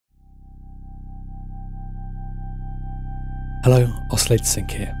Hello, Oscillator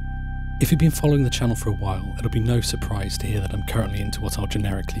Sync here. If you've been following the channel for a while, it'll be no surprise to hear that I'm currently into what I'll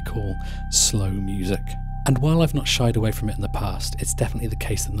generically call slow music. And while I've not shied away from it in the past, it's definitely the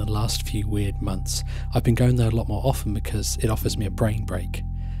case that in the last few weird months, I've been going there a lot more often because it offers me a brain break.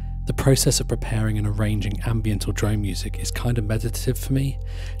 The process of preparing and arranging ambient or drone music is kind of meditative for me,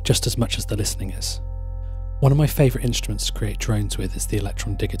 just as much as the listening is. One of my favourite instruments to create drones with is the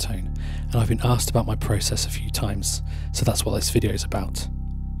Elektron Digitone, and I've been asked about my process a few times, so that's what this video is about.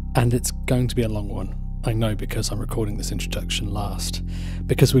 And it's going to be a long one, I know, because I'm recording this introduction last,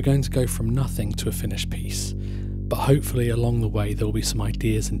 because we're going to go from nothing to a finished piece, but hopefully along the way there will be some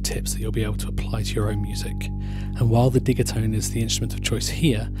ideas and tips that you'll be able to apply to your own music. And while the Digitone is the instrument of choice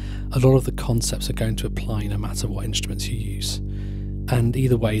here, a lot of the concepts are going to apply no matter what instruments you use. And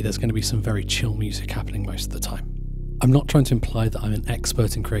either way, there's going to be some very chill music happening most of the time. I'm not trying to imply that I'm an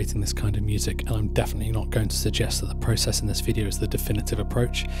expert in creating this kind of music, and I'm definitely not going to suggest that the process in this video is the definitive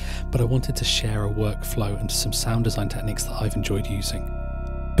approach, but I wanted to share a workflow and some sound design techniques that I've enjoyed using.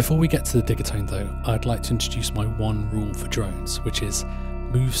 Before we get to the Digitone though, I'd like to introduce my one rule for drones, which is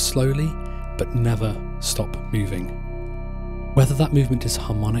move slowly, but never stop moving. Whether that movement is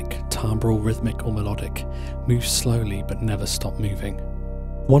harmonic, timbral, rhythmic or melodic, move slowly but never stop moving.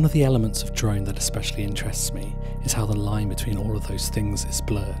 One of the elements of drone that especially interests me is how the line between all of those things is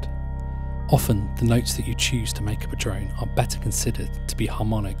blurred. Often, the notes that you choose to make up a drone are better considered to be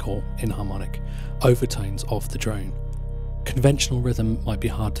harmonic or inharmonic overtones of the drone. Conventional rhythm might be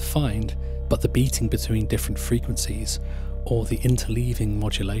hard to find, but the beating between different frequencies or the interleaving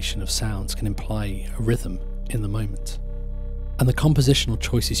modulation of sounds can imply a rhythm in the moment. And the compositional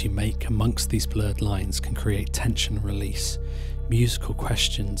choices you make amongst these blurred lines can create tension and release, musical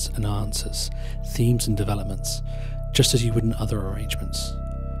questions and answers, themes and developments, just as you would in other arrangements.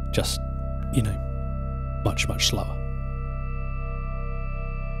 Just, much, much slower.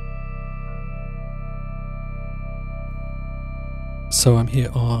 So I'm here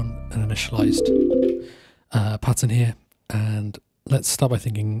on an initialized pattern here, and let's start by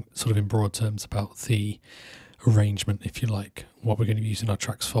thinking sort of in broad terms about the arrangement, if you like, what we're going to be using our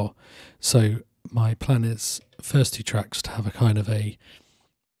tracks for. So my plan is first two tracks to have a kind of a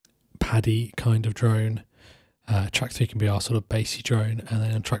paddy kind of drone. Track 3 can be our sort of bassy drone, and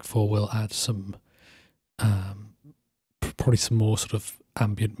then on track 4 we'll add some probably some more sort of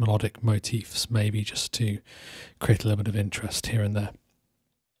ambient melodic motifs, maybe just to create a little bit of interest here and there.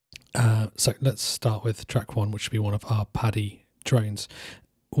 So let's start with track 1, which will be one of our paddy drones.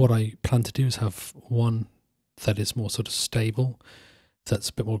 What I plan to do is have one that is more sort of stable, that's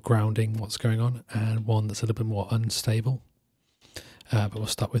a bit more grounding what's going on, and one that's a little bit more unstable. But we'll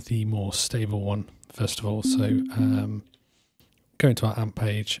start with the more stable one first of all. So go into our amp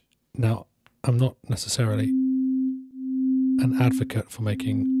page. Now, I'm not necessarily an advocate for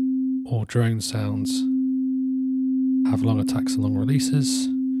making all drone sounds have long attacks and long releases,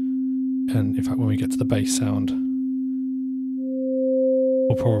 and in fact when we get to the bass sound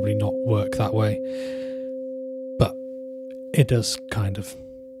will probably not work that way, but it does kind of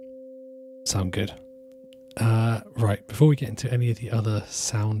sound good. Right, before we get into any of the other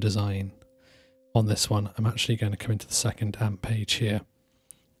sound design on this one, I'm actually going to come into the second amp page here,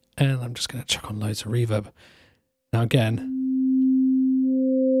 and I'm just going to chuck on loads of reverb. Now again,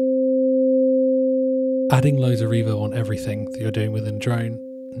 adding loads of reverb on everything that you're doing within drone,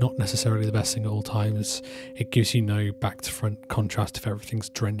 not necessarily the best thing at all times. It gives you no back to front contrast if everything's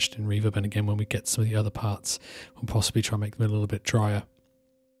drenched in reverb, and again when we get some of the other parts we'll possibly try and make them a little bit drier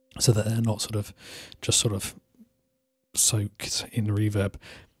so that they're not just sort of soaked in reverb.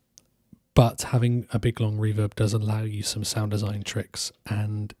 But having a big long reverb does allow you some sound design tricks,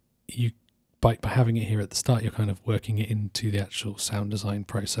 and you by having it here at the start you're kind of working it into the actual sound design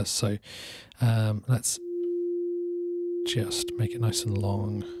process. So let's just make it nice and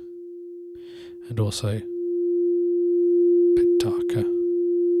long and also a bit darker.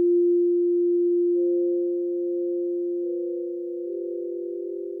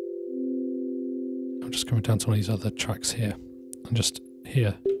 I'm just coming down to one of these other tracks here and just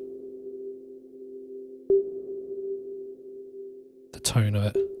hear the tone of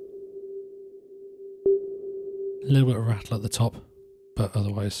it. A little bit of rattle at the top, but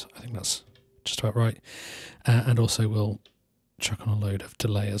otherwise I think that's just about right. And also we'll chuck on a load of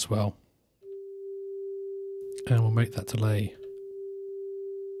delay as well, and we'll make that delay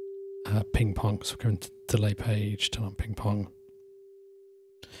ping pong. So we'll go into delay page, turn on ping pong.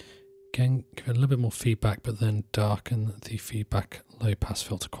 Again, give it a little bit more feedback, but then darken the feedback low pass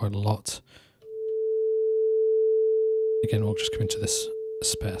filter quite a lot. Again, we'll just come into this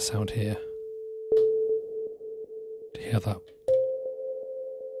spare sound here. Do you hear that?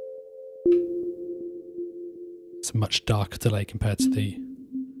 It's a much darker delay compared to the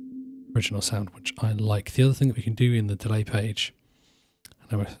original sound, which I like. The other thing that we can do in the delay page,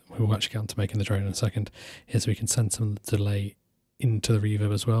 and we will actually get on to making the drone in a second, is we can send some of the delay into the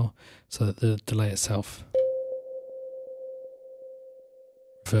reverb as well, so that the delay itself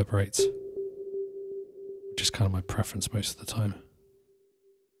reverberates, which is kind of my preference most of the time.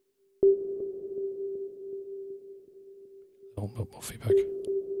 More feedback.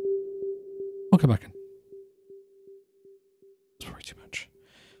 I'll come back and... It's probably too much.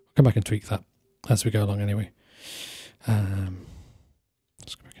 I'll come back and tweak that as we go along anyway.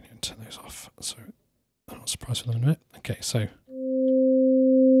 Let's go back in here and turn those off, so I'm not surprised with them in a minute. Okay, so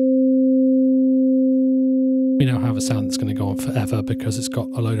we now have a sound that's going to go on forever because it's got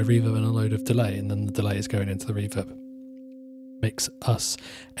a load of reverb and a load of delay, and then the delay is going into the reverb. Makes us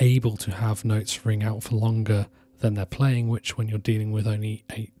able to have notes ring out for longer than they're playing, which when you're dealing with only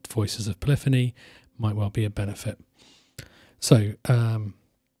 8 voices of polyphony might well be a benefit. So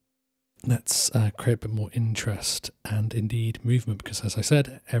let's create a bit more interest and indeed movement, because as I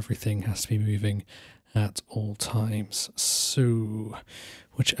said, everything has to be moving at all times. So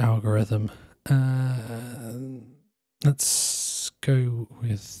which algorithm? Let's go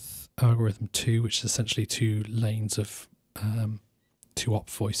with algorithm 2, which is essentially 2 lanes of 2 op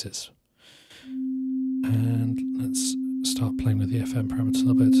voices. And let's start playing with the FM parameter a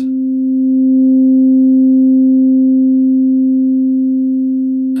little bit.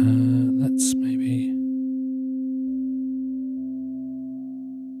 Let's maybe...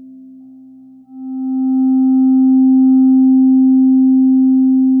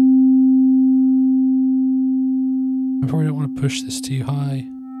 I probably don't want to push this too high.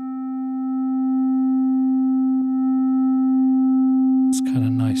 It's kind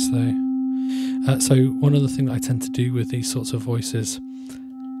of nice though. So one other thing that I tend to do with these sorts of voices,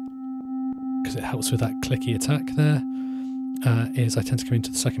 because it helps with that clicky attack there, is I tend to come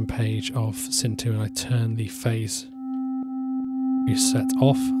into the second page of Syn2 and I turn the phase reset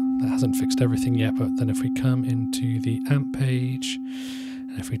off. That hasn't fixed everything yet, but then if we come into the amp page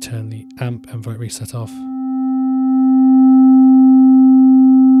and if we turn the amp envelope reset off,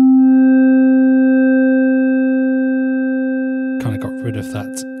 kind of got rid of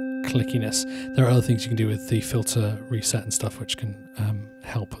that clickiness. There are other things you can do with the filter reset and stuff which can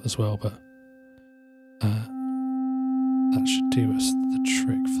help as well, but that should do us the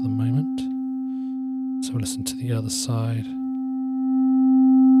trick for the moment. So we'll listen to the other side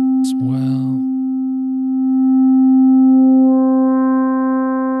as well.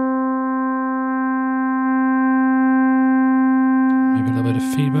 Maybe a little bit of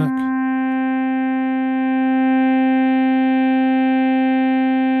feedback.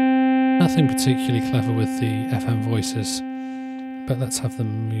 Nothing particularly clever with the FM voices, but let's have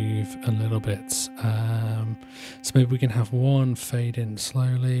them move a little bit. So maybe we can have one fade in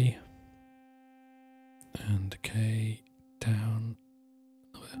slowly and decay down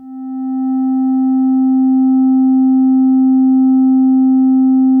a little bit.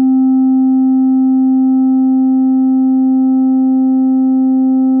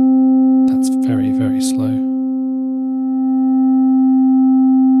 That's very, very slow.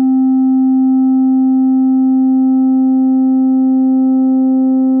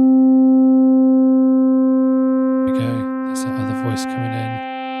 Coming in,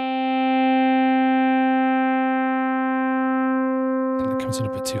 and it comes in a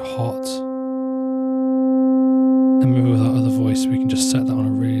bit too hot, and maybe with our other voice we can just set that on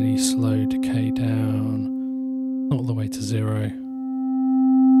a really slow decay down, not all the way to 0.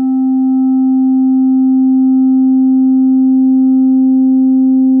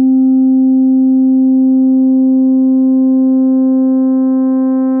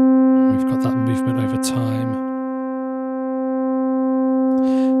 We've got that movement over time.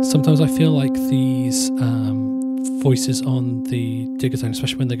 Sometimes I feel like these voices on the Digitone,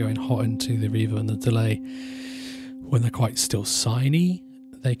 especially when they're going hot into the reverb and the delay, when they're quite still siny,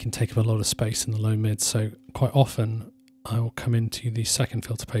 they can take up a lot of space in the low mid. So quite often I will come into the second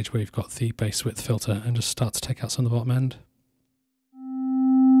filter page where you've got the bass width filter and just start to take out some of the bottom end.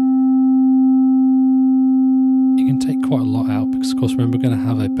 You can take quite a lot out because of course remember we're going to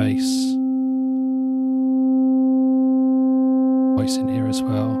have a bass voice in here as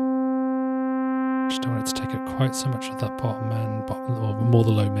well. Just don't want it to take up quite so much of that bottom end, or more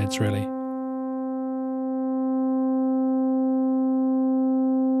the low mids really.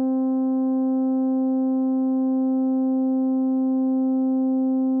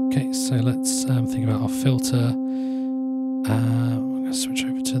 Okay, so let's think about our filter. I'm going to switch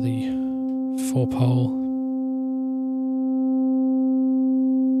over to the 4-pole.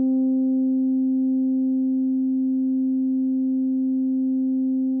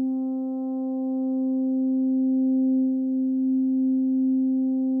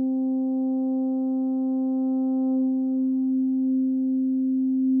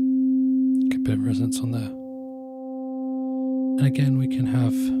 a bit of resonance on there. And again, we can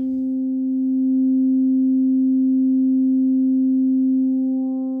have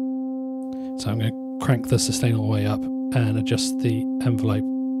so I'm going to crank the sustain all the way up and adjust the envelope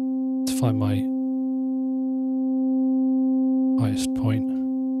to find my highest point.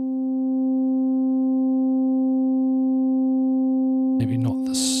 Maybe not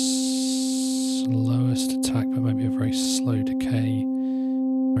the slowest attack, but maybe a very slow decay,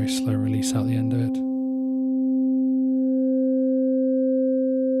 very slow release out the end of it.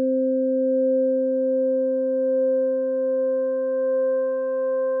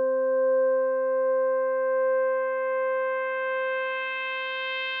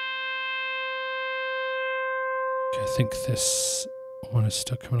 Okay, I think this one is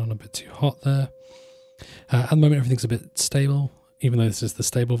still coming on a bit too hot there. At the moment everything's a bit stable. Even though this is the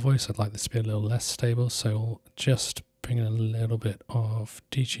stable voice, I'd like this to be a little less stable, so I'll just bring in a little bit of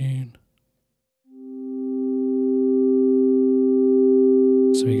detune.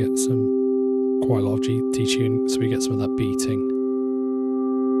 So we get quite a lot of detune, so we get some of that beating.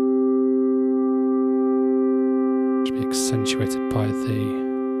 Should be accentuated by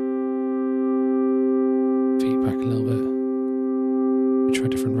the feedback a little bit. We try a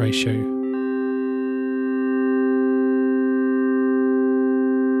different ratio.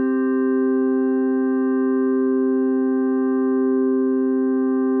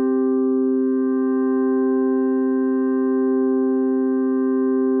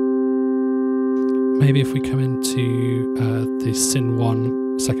 Maybe if we come into the Sin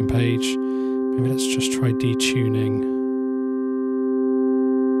 1 second page, maybe let's just try detuning.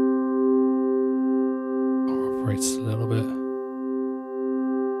 Or operates a little bit.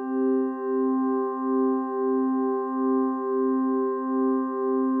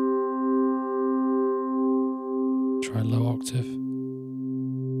 Try low octave.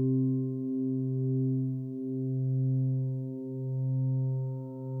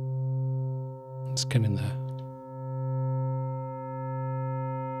 Let's get in there.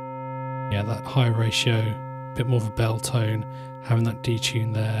 Yeah, that high ratio, a bit more of a bell tone, having that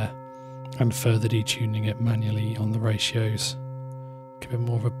detune there, and further detuning it manually on the ratios. Give it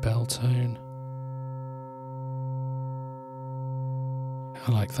more of a bell tone.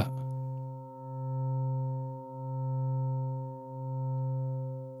 I like that.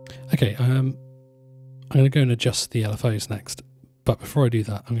 Okay, I'm going to go and adjust the LFOs next. But before I do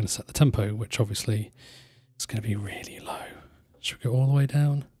that, I'm going to set the tempo, which obviously is going to be really low. Should we go all the way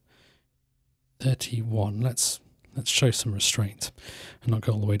down? 31. Let's show some restraint and not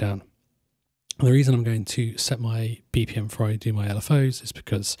go all the way down. And the reason I'm going to set my BPM before I do my LFOs is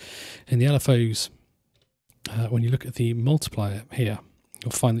because in the LFOs, when you look at the multiplier here,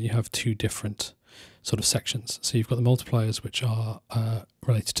 you'll find that you have two different sort of sections. So you've got the multipliers, which are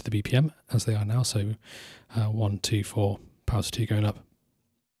related to the BPM, as they are now. So 1, 2, 4. Powers 2 going up.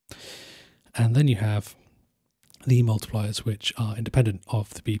 And then you have the multipliers, which are independent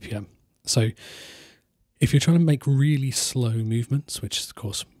of the BPM. So if you're trying to make really slow movements, which is of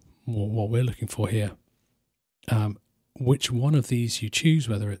course more what we're looking for here, which one of these you choose,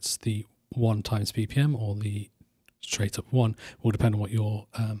 whether it's the 1 times BPM or the straight up 1, will depend on what your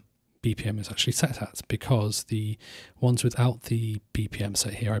BPM is actually set at, because the ones without the BPM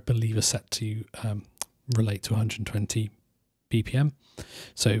set here, I believe, are set to relate to 120 BPM.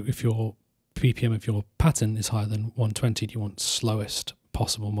 So if your BPM of your pattern is higher than 120, you want slowest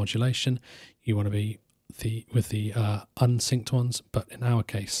possible modulation. You want to be with the unsynced ones, but in our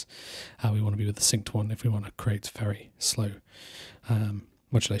case, we want to be with the synced one if we want to create very slow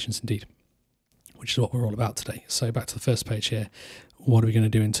modulations indeed, which is what we're all about today. So back to the first page here. What are we going to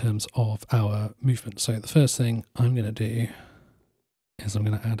do in terms of our movement? So the first thing I'm going to do is I'm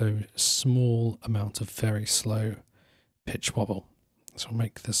going to add a small amount of very slow pitch wobble. So I'll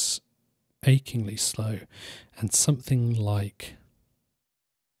make this achingly slow, and something like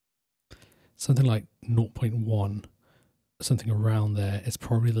 0.1, something around there is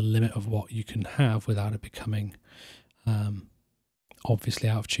probably the limit of what you can have without it becoming obviously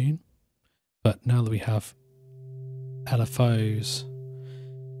out of tune. But now that we have LFOs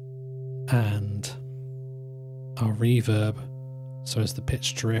and our reverb, so as the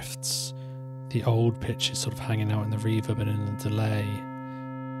pitch drifts, the old pitch is sort of hanging out in the reverb and in the delay.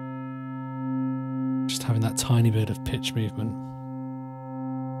 Just having that tiny bit of pitch movement.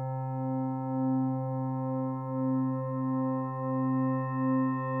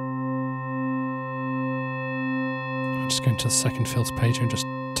 I'm just going to the second filter page and just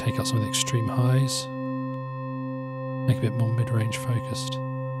take out some of the extreme highs. Make it a bit more mid-range focused.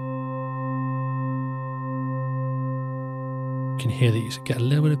 can hear that you get a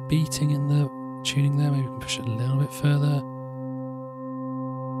little bit of beating in the tuning there. Maybe we can push it a little bit further.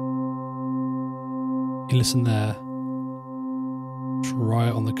 You listen there. It's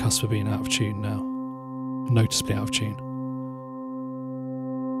right on the cusp of being out of tune now. Noticeably out of tune.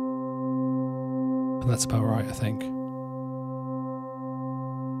 And that's about right, I think.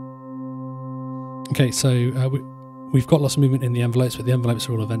 Okay, so we've got lots of movement in the envelopes, but the envelopes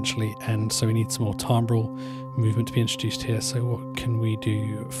will eventually end, so we need some more timbral movement to be introduced here. So what can we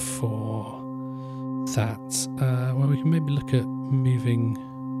do for that? Well, we can maybe look at moving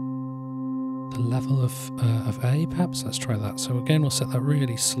the level of A, perhaps. Let's try that. So again, we'll set that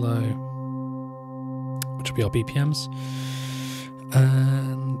really slow, which will be our BPMs.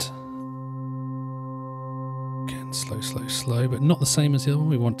 And again, slow, slow, slow, but not the same as the other one.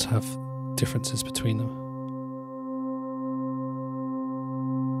 We want to have differences between them.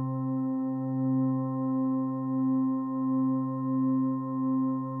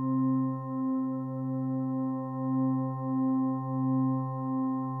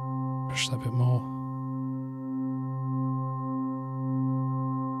 Push that a bit more.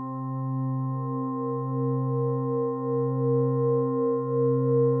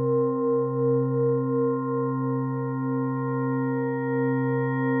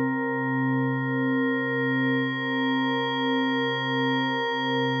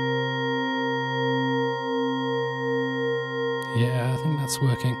 Yeah, I think that's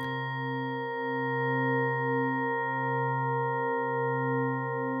working.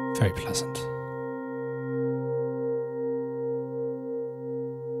 Very pleasant.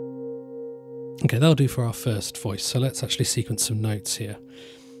 Okay, that'll do for our first voice. So let's actually sequence some notes here.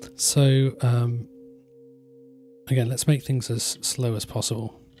 So again, let's make things as slow as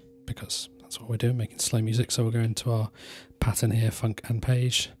possible because that's what we're doing, making slow music. So we'll go into our pattern here, func and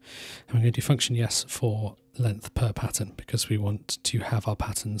page, and we're going to do function yes for length per pattern because we want to have our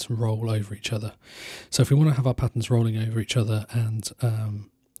patterns roll over each other. So if we want to have our patterns rolling over each other and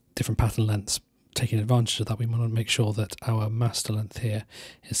different pattern lengths taking advantage of that, we want to make sure that our master length here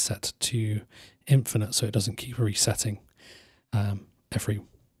is set to infinite so it doesn't keep resetting every,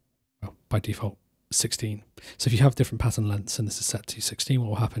 well, by default 16. So if you have different pattern lengths and this is set to 16, what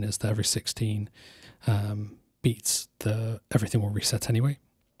will happen is that every 16 beats, everything will reset anyway,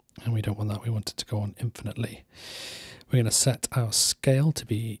 and we don't want that. We want it to go on infinitely. We're going to set our scale to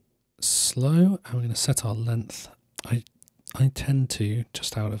be slow, and we're going to set our length. I tend to,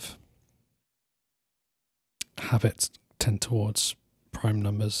 just out of habit, tend towards prime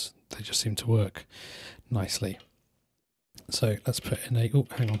numbers. They just seem to work nicely. So let's put in a, oh,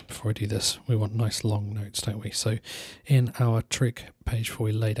 hang on, before I do this, we want nice long notes, don't we? So in our trig page, before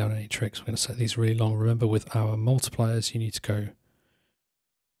we lay down any tricks, we're going to set these really long. Remember, with our multipliers, you need to go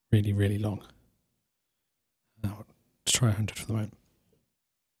really, really long. Now, let's try 100 for the moment.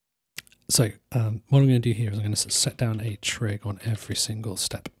 So what I'm going to do here is I'm going to set down a trig on every single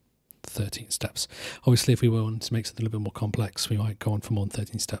step, 13 steps. Obviously, if we want to make something a little bit more complex, we might go on for more than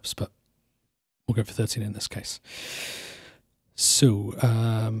 13 steps, but we'll go for 13 in this case. So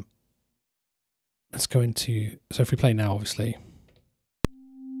let's go into, so if we play now, obviously,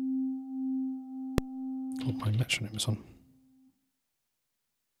 oh, my metronome is on.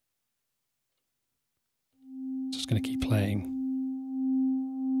 Just going to keep playing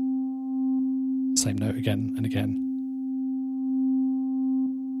the same note again and again.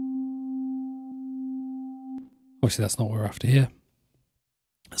 Obviously, that's not what we're after here.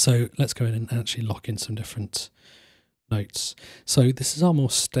 So let's go in and actually lock in some different notes. So this is our more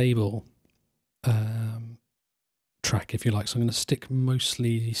stable track, if you like. So I'm going to stick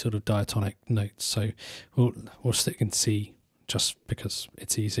mostly sort of diatonic notes. So we'll stick in C just because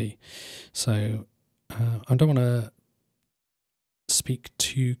it's easy. So I don't want to speak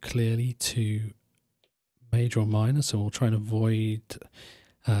too clearly to major or minor, so we'll try and avoid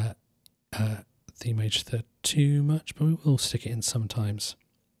the major third too much, but we will stick it in sometimes.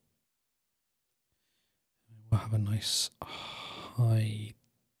 We'll have a nice high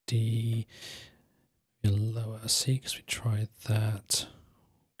D, a lower C, because we tried that.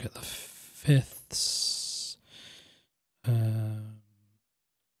 Get the fifths. I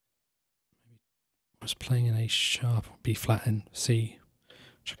was playing in A sharp or B flat in C,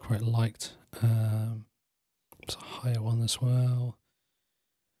 which I quite liked. It's a higher one as well.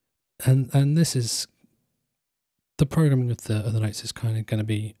 And this is, the programming of the notes is kind of going to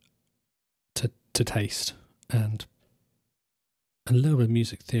be to taste, and a little bit of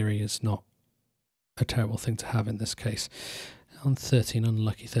music theory is not a terrible thing to have in this case. On 13,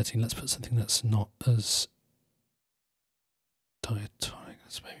 unlucky 13, let's put something that's not as diatonic.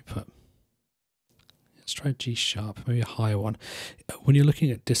 Let's maybe put Let's try G sharp, maybe a higher one. When you're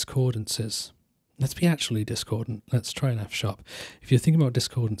looking at discordances, let's be actually discordant. Let's try an F sharp. If you're thinking about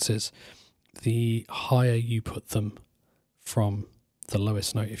discordances, the higher you put them from the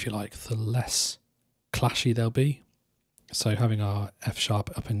lowest note, if you like, the less clashy they'll be. So having our F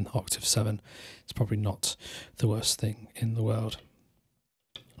sharp up in octave 7 is probably not the worst thing in the world.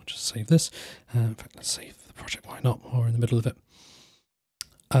 I'll just save this. In fact, let's save the project. Why not? While we're in the middle of it.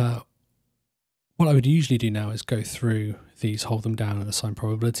 What I would usually do now is go through these, hold them down and assign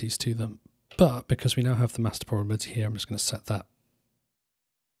probabilities to them. But because we now have the master probability here, I'm just going to set that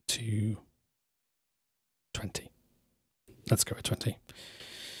to 20. Let's go with 20.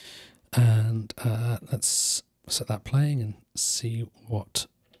 And let's set that playing and see what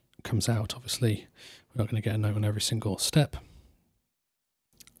comes out. Obviously, we're not going to get a note on every single step.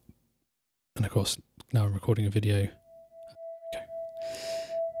 And of course, now I'm recording a video. Okay.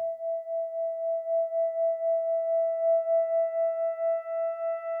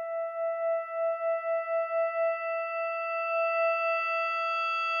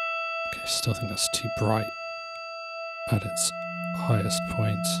 Okay, still think that's too bright at its highest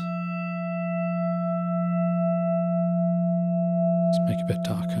point. Let's make it a bit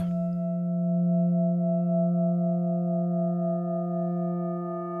darker.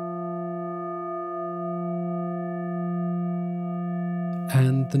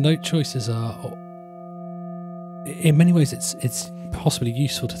 And the note choices are, in many ways, it's possibly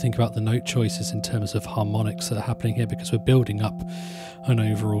useful to think about the note choices in terms of harmonics that are happening here, because we're building up an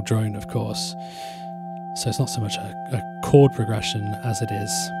overall drone, of course. So it's not so much a chord progression as it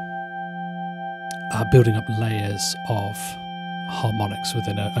is building up layers of harmonics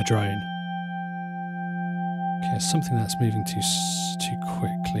within a drone. Okay, something that's moving too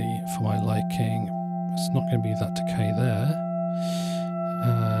quickly for my liking. It's not going to be that decay there. I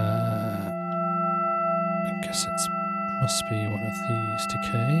guess it must be one of these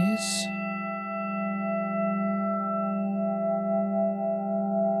decays.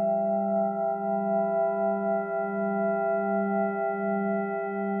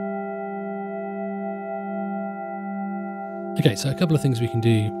 Okay, so a couple of things we can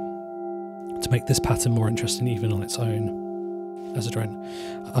do to make this pattern more interesting even on its own as a drone.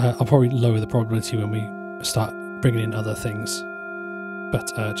 I'll probably lower the probability when we start bringing in other things, but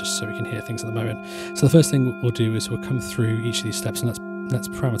just so we can hear things at the moment. So the first thing we'll do is we'll come through each of these steps, and let's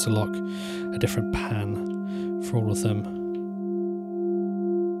parameter lock a different pan for all of them.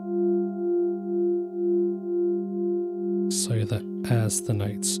 So that as the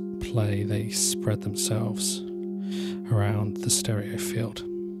notes play, they spread themselves around the stereo field.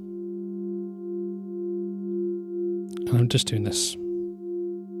 And I'm just doing this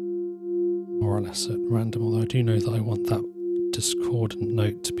more or less at random, although I do know that I want that discordant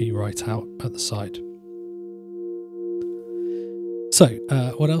note to be right out at the side. So,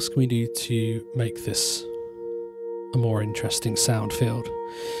 what else can we do to make this a more interesting sound field?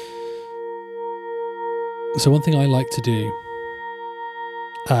 So one thing I like to do,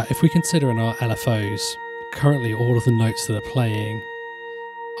 if we consider in our LFOs, currently all of the notes that are playing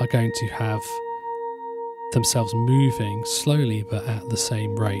are going to have themselves moving slowly but at the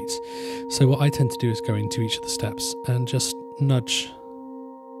same rate. So what I tend to do is go into each of the steps and just nudge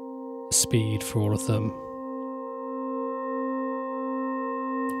the speed for all of them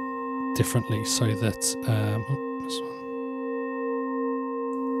differently, so that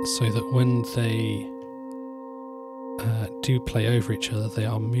when they do play over each other, they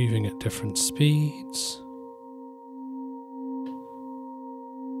are moving at different speeds.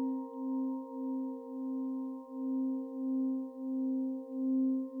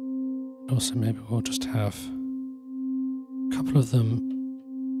 Also, maybe we'll just have a couple of them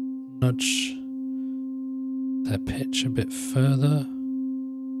nudge their pitch a bit further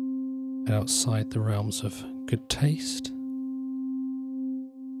outside the realms of good taste.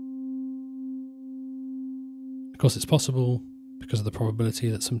 Of course, it's possible, because of the probability,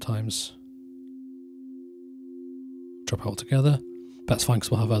 that sometimes drop altogether. That's fine,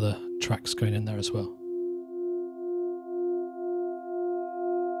 because we'll have other tracks going in there as well.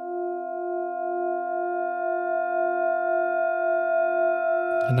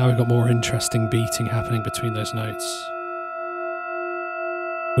 And now we've got more interesting beating happening between those notes.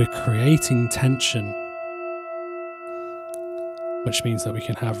 We're creating tension, which means that we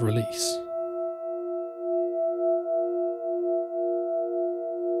can have release.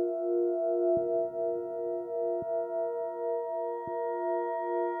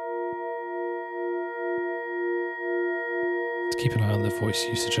 Let's keep an eye on the voice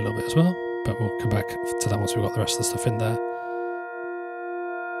usage a little bit as well, but we'll come back to that once we've got the rest of the stuff in there.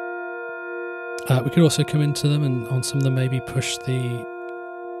 We could also come into them and on some of them maybe push the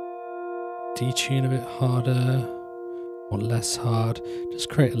detune a bit harder or less hard. Just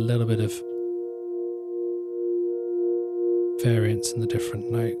create a little bit of variance in the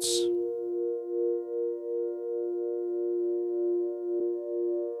different notes.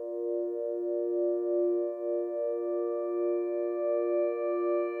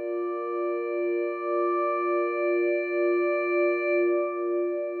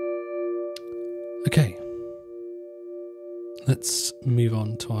 Okay, let's move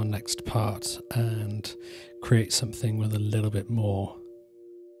on to our next part and create something with a little bit more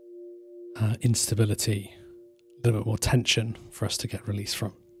instability, a little bit more tension for us to get release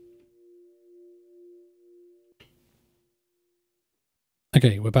from.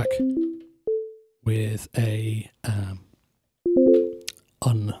 Okay, we're back with a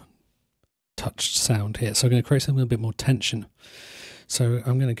untouched sound here. So I'm going to create something with a bit more tension. So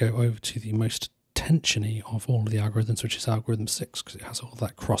I'm going to go over to the most tensiony of all of the algorithms, which is algorithm 6, because it has all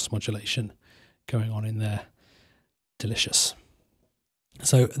that cross modulation going on in there. Delicious.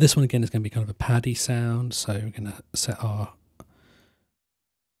 So this one again is going to be kind of a paddy sound. So we're going to set our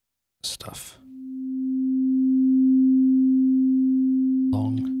stuff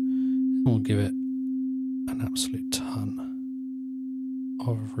long, and we'll give it an absolute ton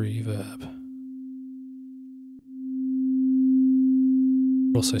of reverb.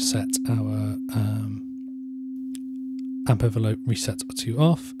 We'll also set our amp envelope reset to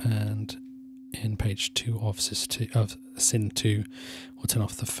off, and in page 2 of Syn 2 we'll turn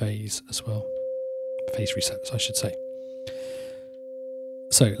off the phase as well. Phase resets, I should say.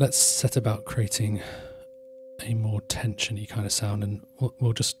 So let's set about creating a more tensiony kind of sound, and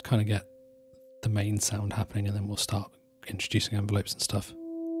we'll just kind of get the main sound happening, and then we'll start introducing envelopes and stuff.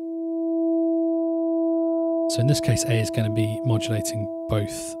 So in this case, A is going to be modulating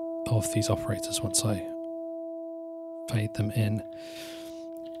both of these operators once I fade them in.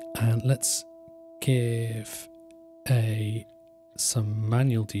 And let's give A some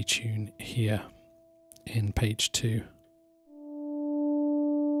manual detune here in page 2.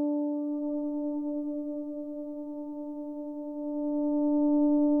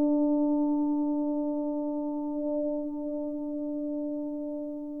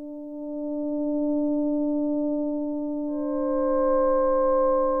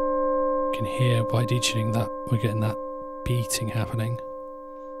 Here by detuning that, we're getting that beating happening.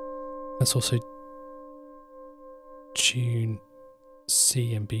 Let's also tune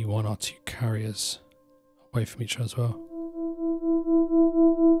C and B1, our two carriers, away from each other as well.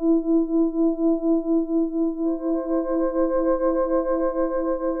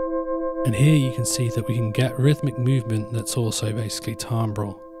 And here you can see that we can get rhythmic movement that's also basically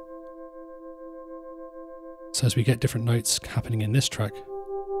timbral. So as we get different notes happening in this track,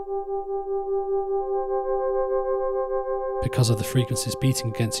 because of the frequencies beating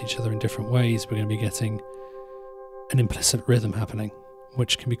against each other in different ways, we're going to be getting an implicit rhythm happening,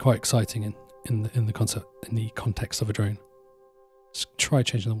 which can be quite exciting in the context of a drone. Just try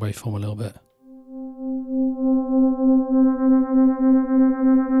changing the waveform a little bit.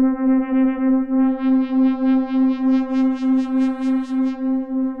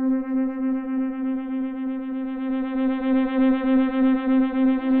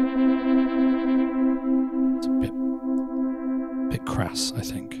 Crass, I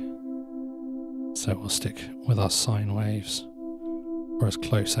think. So we'll stick with our sine waves, or as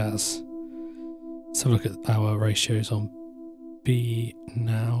close as. Let's have a look at our ratios on B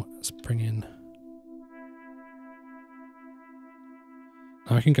now. Let's bring in.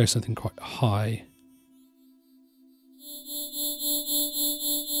 Now I can go something quite high.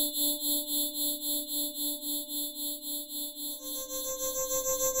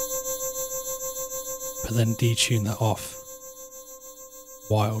 But then detune that off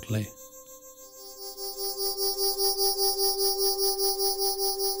wildly.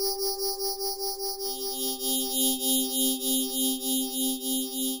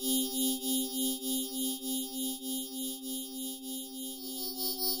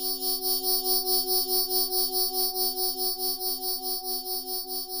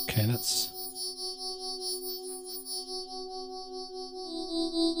 Okay, that's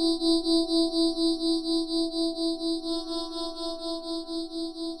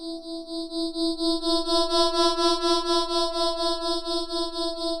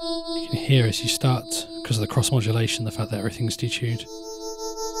here as you start, because of the cross modulation, the fact that everything's detuned.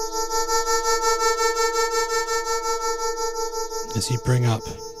 As you bring up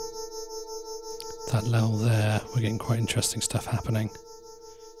that level there, we're getting quite interesting stuff happening.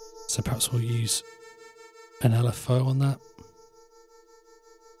 So perhaps we'll use an LFO on that.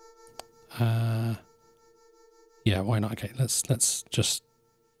 Yeah, why not? Okay, let's just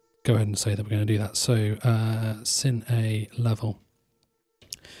go ahead and say that we're going to do that. So Syn A level.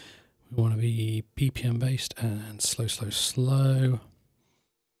 We want to be BPM based and slow, slow, slow.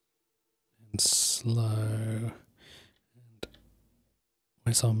 And slow. And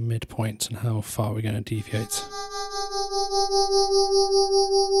where's our midpoint and how far we're going to deviate?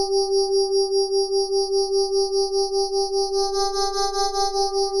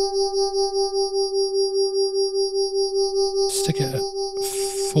 Stick it at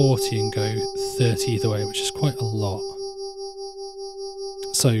 40 and go 30 either way, which is quite a lot.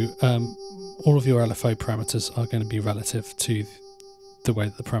 So all of your LFO parameters are going to be relative to the way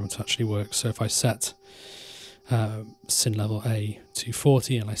that the parameter actually works. So if I set Syn level A to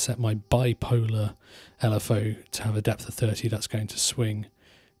 40 and I set my bipolar LFO to have a depth of 30, that's going to swing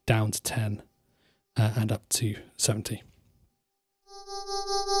down to 10 and up to 70. You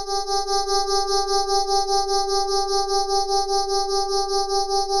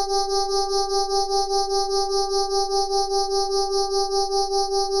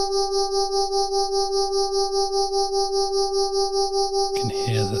can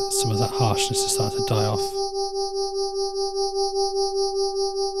hear that some of that harshness is starting to die off.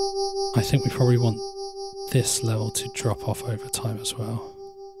 I think we probably want this level to drop off over time as well.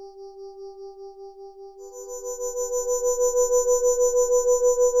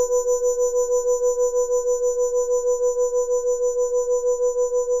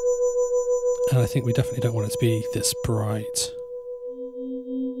 And I think we definitely don't want it to be this bright.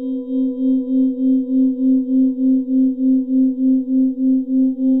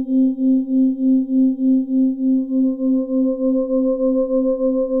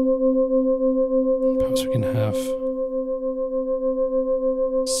 Perhaps we can have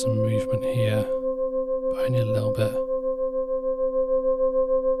some movement here, but only a little bit.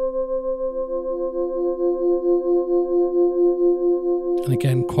 And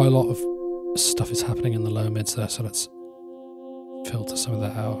again, quite a lot of stuff is happening in the lower mids there, so let's filter some of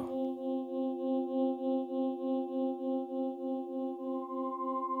that out.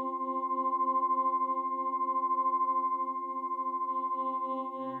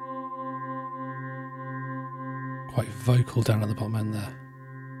 Quite vocal down at the bottom end there.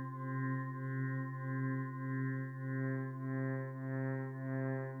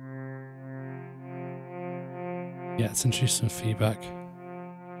 Yeah, let's introduce some feedback.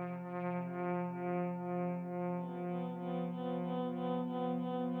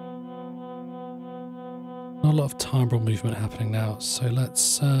 Not a lot of timbral movement happening now, so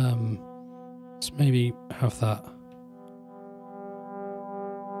let's maybe have that.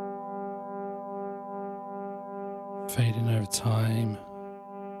 Fading over time.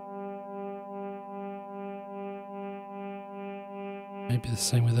 Maybe the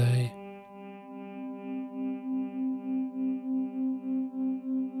same with A.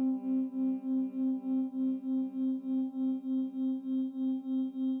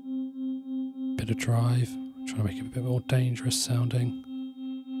 Bit of drive. Trying to make it a bit more dangerous sounding.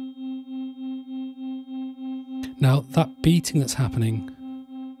 Now that beating that's happening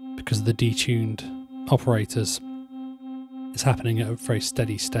because of the detuned operators is happening at a very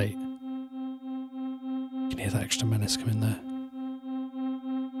steady state. You can hear that extra menace come in there.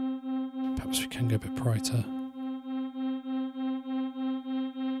 Perhaps we can go a bit brighter.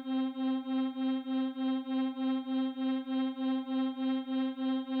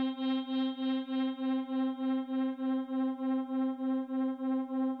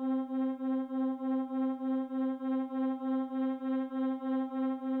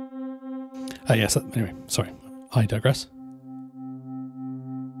 Yes, anyway, sorry, I digress.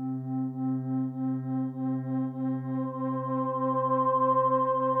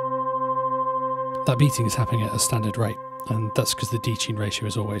 That beating is happening at a standard rate, and that's because the detune ratio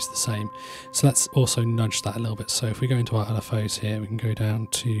is always the same. So let's also nudge that a little bit. So if we go into our LFOs here, we can go down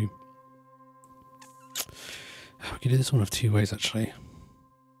to... We can do this one of two ways, actually.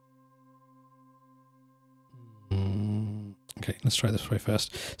 Okay, let's try this way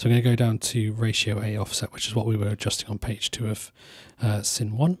first. So I'm going to go down to ratio A offset, which is what we were adjusting on page 2 of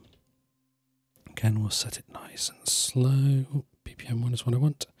Syn 1. Again, we'll set it nice and slow. BPM 1 is what I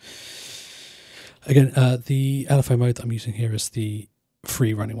want. Again, the LFO mode that I'm using here is the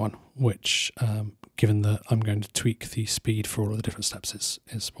free running one, which, given that I'm going to tweak the speed for all of the different steps,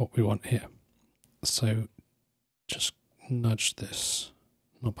 is what we want here. So just nudge this,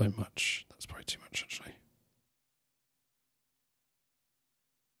 not by much. That's probably too much, actually.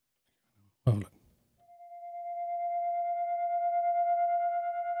 Oh, look.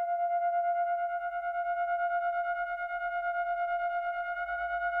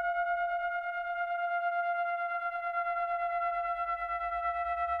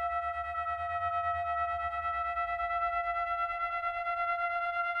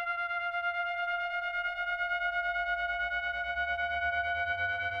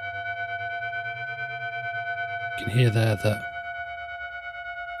 can hear there that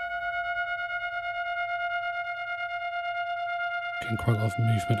getting quite a lot of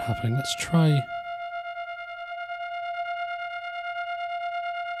movement happening. Let's try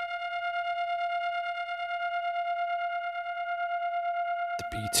the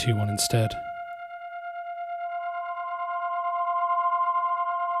B2 one instead.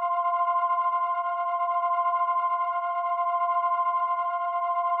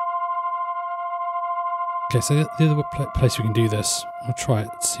 Okay, so the other place we can do this, I'll try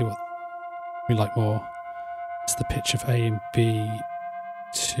it, see what we like more. It's the pitch of A and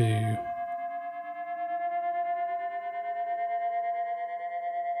B2.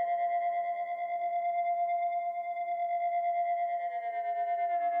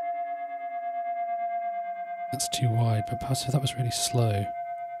 That's too wide, but perhaps if that was really slow.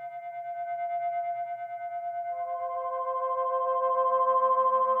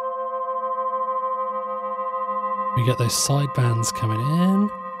 We get those side bands coming in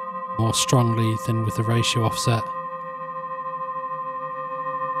more strongly than with the ratio offset.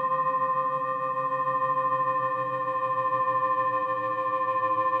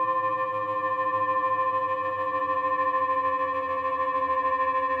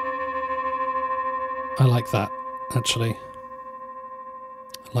 I like that, actually.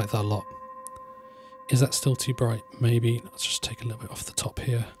 I like that a lot. Is that still too bright? Maybe. Let's just take a little bit off the top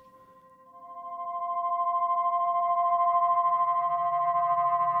here.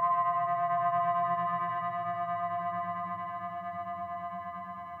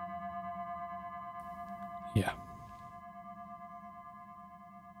 Yeah.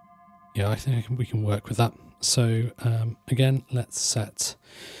 Yeah, I think we can work with that. So again, let's set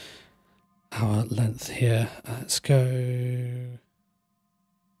our length here. Let's go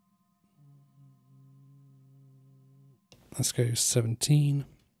 17.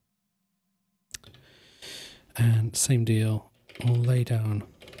 And same deal, we'll lay down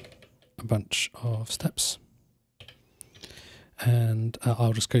a bunch of steps. And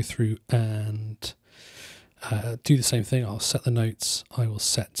I'll just go through and do the same thing. I'll set the notes, I will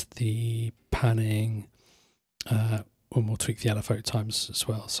set the panning, and we'll tweak the LFO times as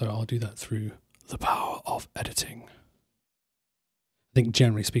well. So I'll do that through the power of editing. I think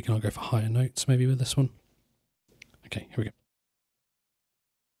generally speaking, I'll go for higher notes maybe with this one. Okay, here we go.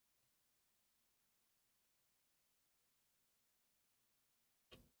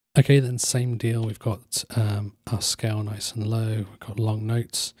 Okay, then same deal. We've got our scale nice and low. We've got long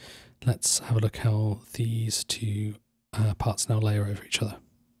notes. Let's have a look how these two parts now layer over each other.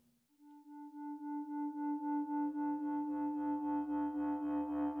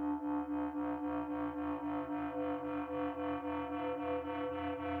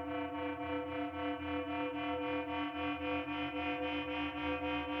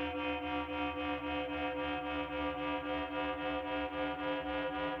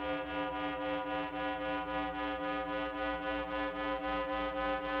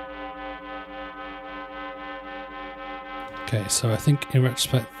 Okay, so I think in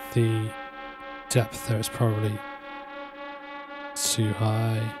retrospect the depth there is probably too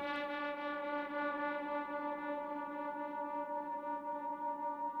high.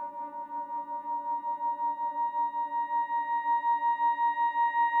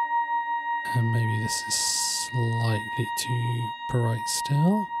 And maybe this is slightly too bright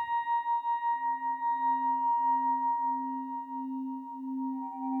still.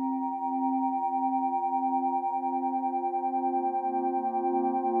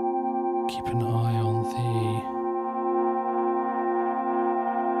 Keep an eye on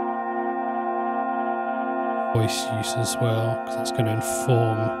the voice use as well, because that's going to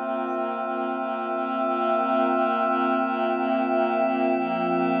inform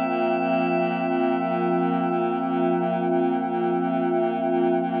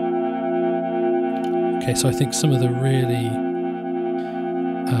Okay, so I think some of the really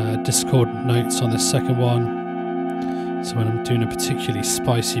discordant notes on this second one, so when I'm doing a particularly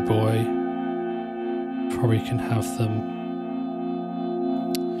spicy boy, probably can have them.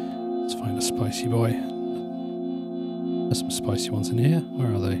 Let's find a spicy boy. There's some spicy ones in here.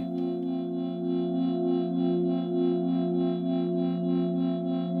 Where are they?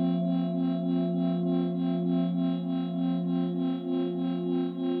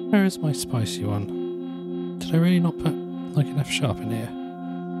 Where is my spicy one? Did I really not put like an F sharp in here?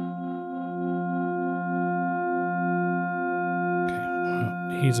 Okay,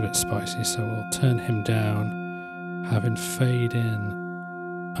 well, he's a bit spicy, so we'll turn him down, have him fade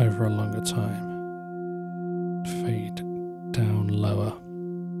in over a longer time. Fade down lower.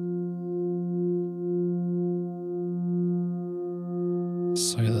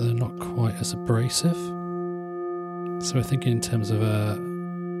 So that they're not quite as abrasive. So we're thinking in terms of a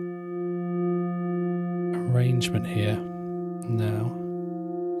arrangement here now.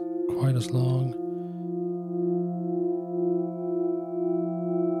 Quite as long.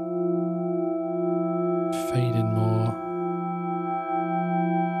 Fade in more.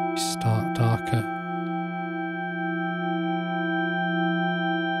 Start darker.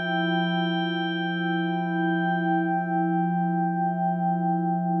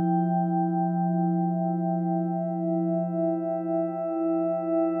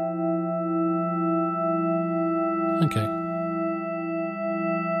 Okay.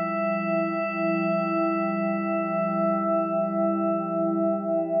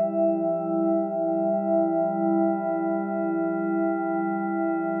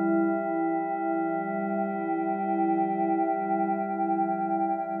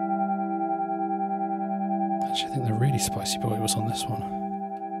 Actually, I think the really spicy boy was on this one.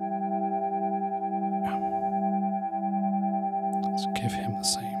 Yeah. Let's give him the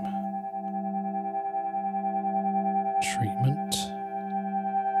same treatment.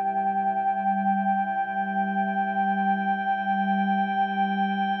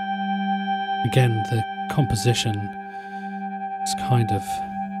 Again, the composition is kind of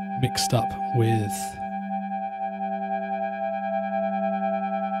mixed up with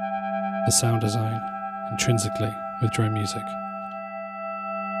the sound design intrinsically with drone music.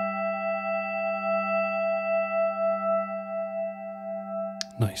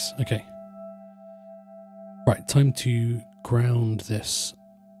 Nice, okay. Right, time to ground this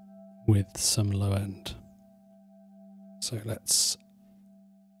with some low end. So let's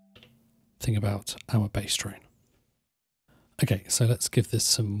think about our bass drone. Okay, so let's give this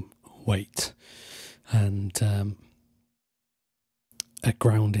some weight and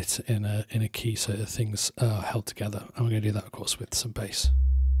ground it in a key so that things are held together. And we're going to do that, of course, with some bass.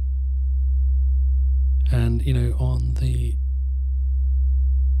 And you know, on the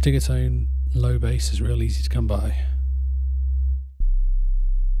Digitone, low bass is real easy to come by.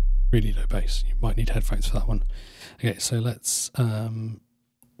 Really low bass. You might need headphones for that one. Okay, so let's go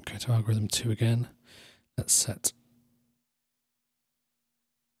to algorithm 2 again. Let's set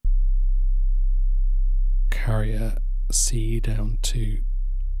carrier C down to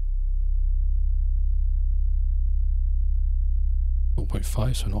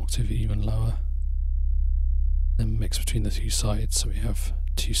 0.5, so an octave even lower. Then mix between the two sides, so we have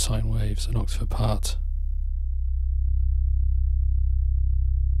two sine waves an octave apart.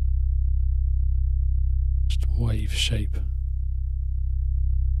 Just wave shape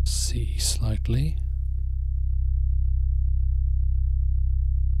C slightly.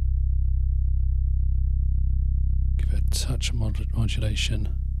 Give it a touch of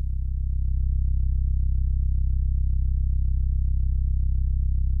modulation.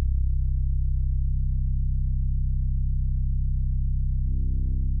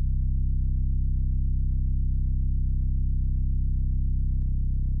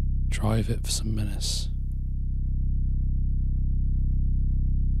 Drive it for some menace.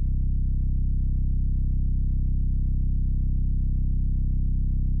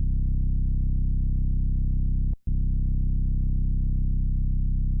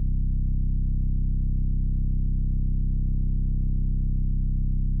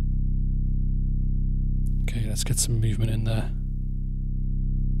 Okay, let's get some movement in there.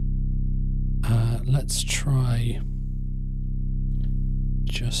 Let's try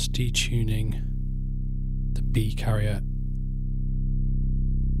just detuning the B carrier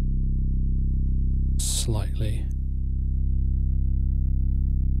slightly.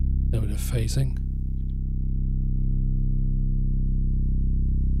 A little bit of phasing.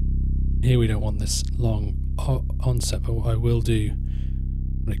 Here we don't want this long onset, but what I will do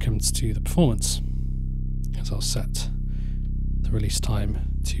when it comes to the performance is I'll set the release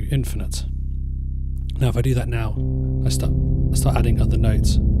time to infinite. Now if I do that now, I start adding other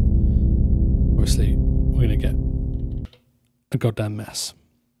notes. Obviously we're going to get a goddamn mess.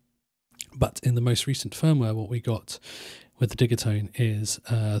 But in the most recent firmware, what we got with the Digitone is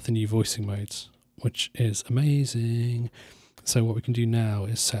the new voicing modes, which is amazing. So what we can do now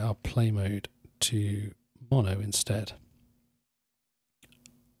is set our play mode to mono instead.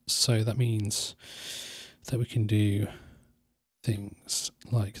 So that means that we can do things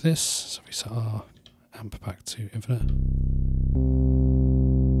like this. So we set our amp back to infinite.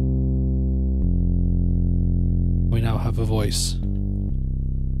 We now have a voice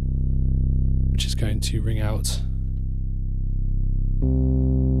which is going to ring out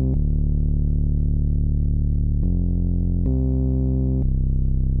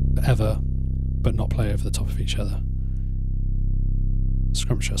forever, but not play over the top of each other.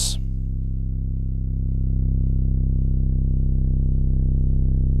 Scrumptious.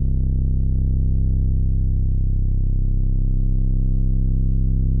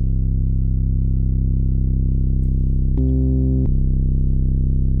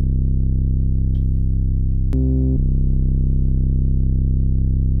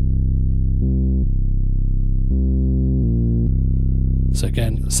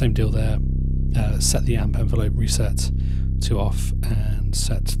 again, same deal there. Set the amp envelope reset to off and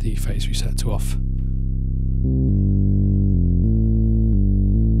set the phase reset to off.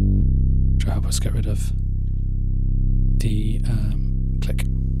 To help us get rid of the click.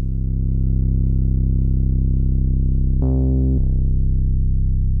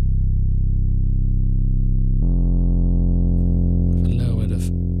 With a little bit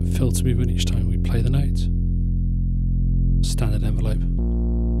of filter movement each time we play the note. Standard envelope.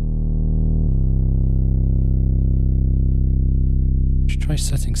 Should try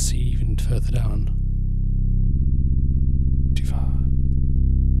setting C even further down. Too far.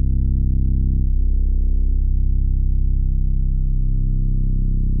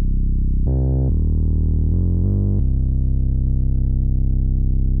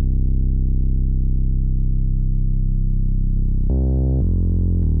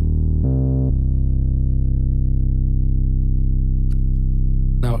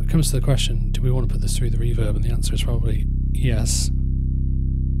 Now it comes to the question, do we want to put this through the reverb? And the answer is probably yes.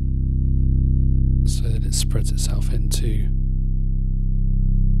 So that it spreads itself into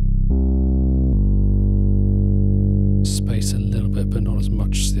space a little bit, but not as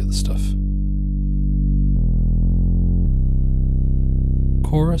much as the other stuff.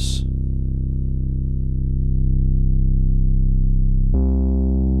 Chorus.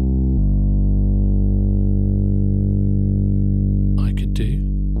 I could do.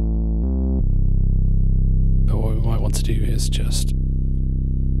 But what we might want to do is just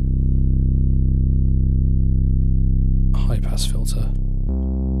high pass filter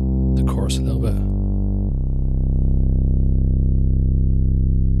the chorus a little bit.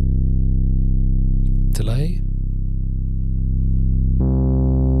 Delay.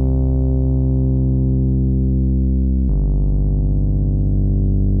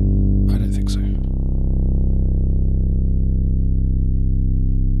 I don't think so.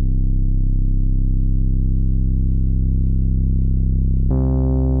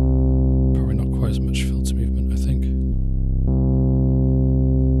 Probably not quite as much filter movement, I think.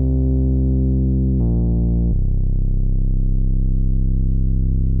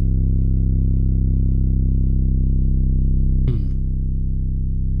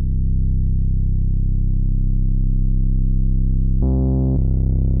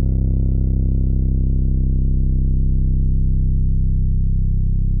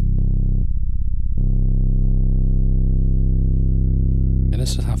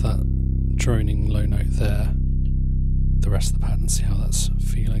 Let's just have that droning low note there. The rest of the pattern, see how that's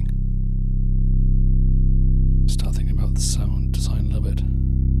feeling. Start thinking about the sound design a little bit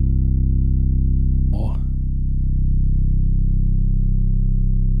more.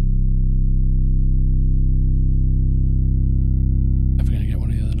 Never going to get one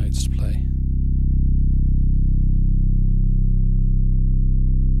of the other notes to play.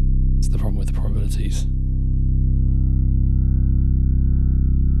 It's the problem with the probabilities.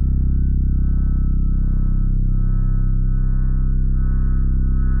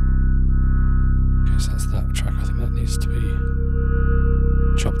 So that's that track. I think that needs to be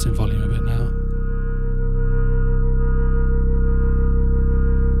chopped in volume a bit now.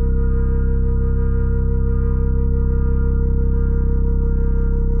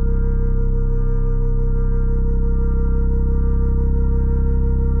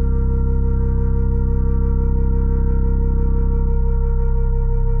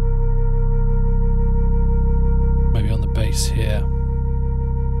 Maybe on the bass here.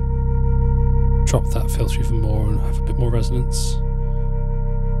 Drop that filter even more and have a bit more resonance.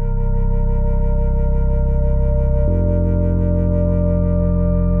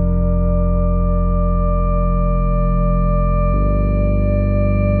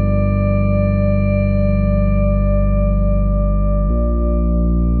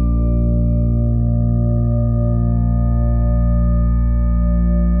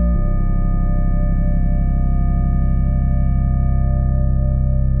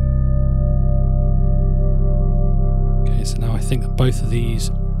 So now I think that both of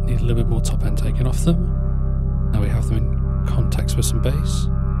these need a little bit more top end taken off them. Now we have them in context with some bass.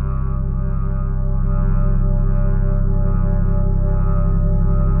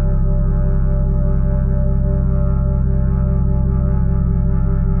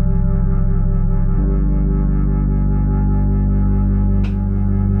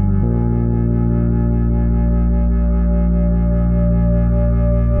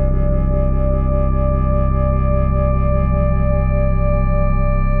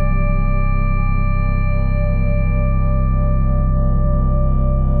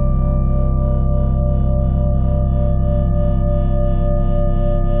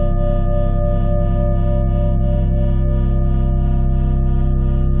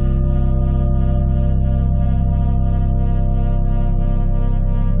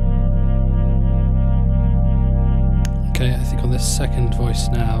 think on this second voice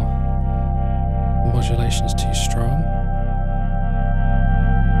now, modulation is too strong.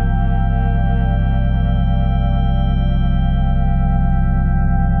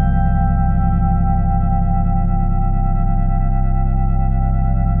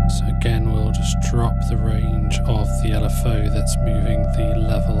 So again, we'll just drop the range of the LFO that's moving the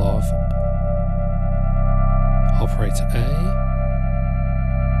level of operator A.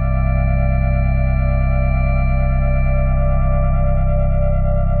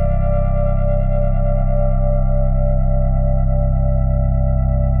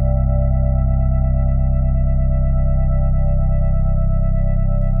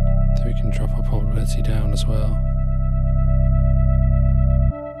 Drop our probability down as well.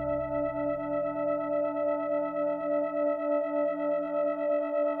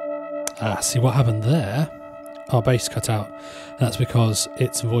 See what happened there? Our bass cut out. That's because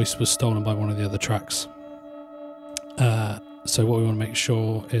its voice was stolen by one of the other tracks. So what we want to make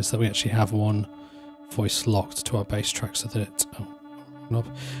sure is that we actually have one voice locked to our bass track so that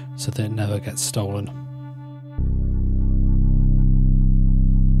it never gets stolen.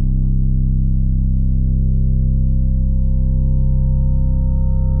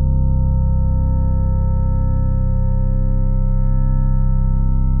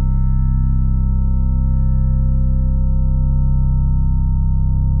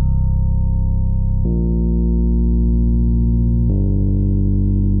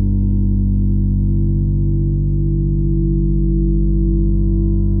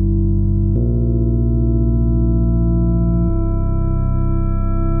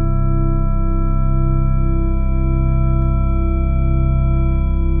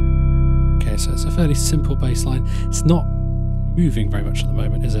 So it's a fairly simple bass line. It's not moving very much at the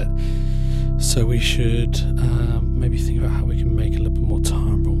moment, is it? So we should maybe think about how we can make a little bit more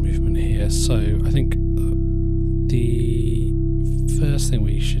timbral movement here. So I think the first thing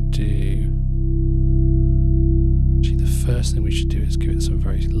we should do, is give it some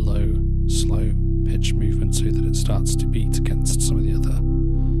very low, slow pitch movement so that it starts to beat against some of the other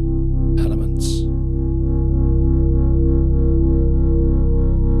elements.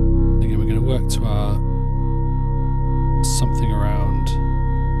 Work to our something around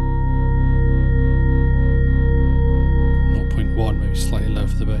 0.1, maybe slightly low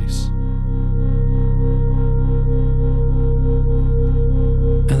for the bass.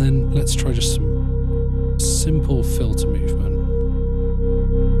 And then let's try just some simple filter movement.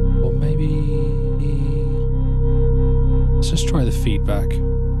 Or maybe let's just try the feedback.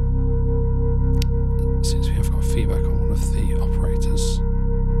 Since we have got feedback on one of the operators.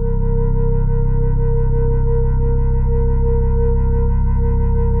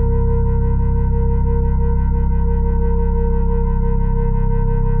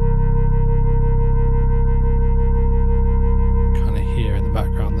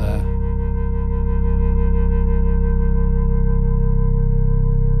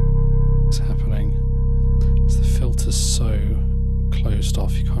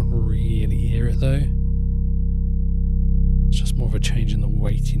 Off, you can't really hear it though. It's just more of a change in the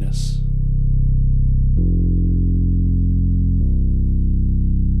weightiness.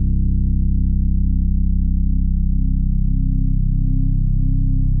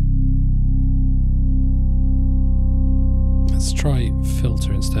 Let's try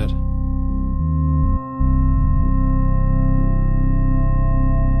filter instead.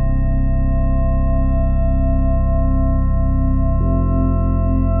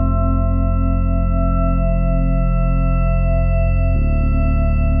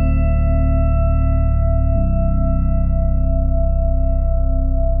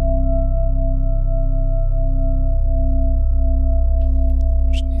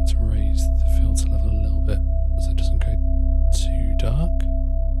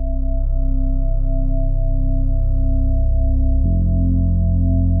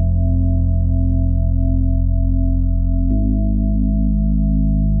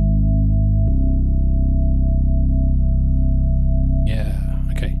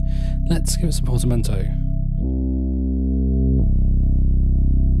 Let's give it some portamento.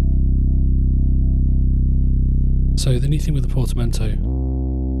 So the neat thing with the portamento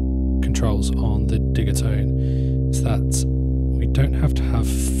controls on the Digitone is that we don't have to have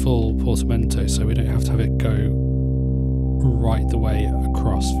full portamento, so we don't have to have it go right the way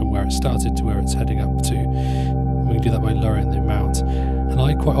across from where it started to where it's heading up to. We can do that by lowering the amount. And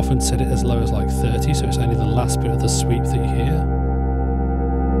I quite often set it as low as like 30, so it's only the last bit of the sweep that you hear.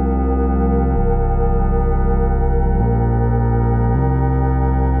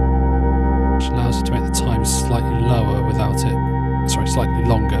 Allows you to make the time slightly lower without it, slightly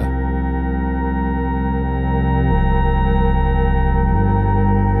longer.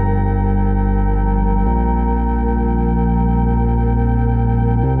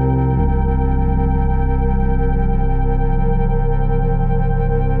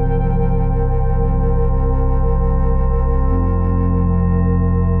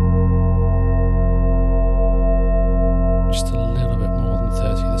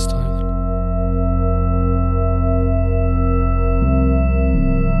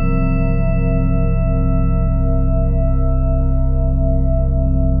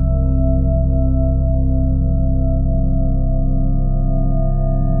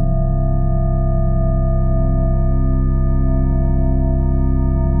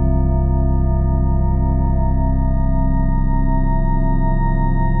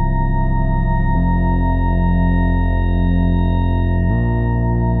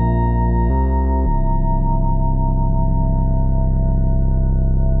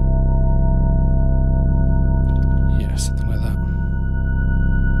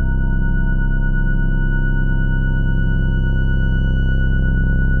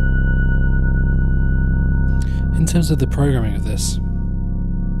 terms of the programming of this, I'm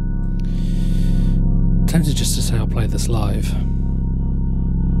tempted just to say I'll play this live.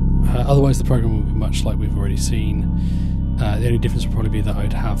 Otherwise the program will be much like we've already seen. The only difference would probably be that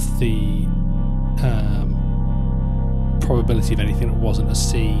I'd have the probability of anything that wasn't a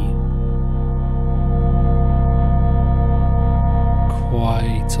C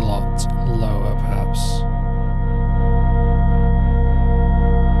quite a lot lower, perhaps.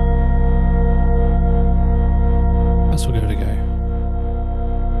 Perhaps we'll give it a go.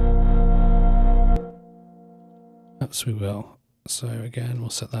 Perhaps we will. So again, we'll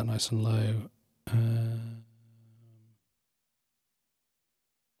set that nice and low. Have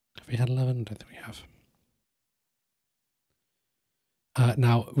we had 11? I don't think we have.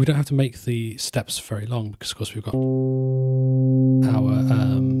 Now, we don't have to make the steps very long because, of course, we've got our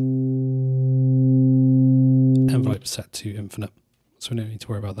envelope set to infinite. So we don't need to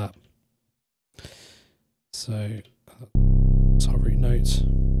worry about that. So that's our root note.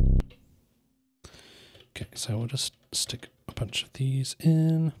 Okay, so we'll just stick a bunch of these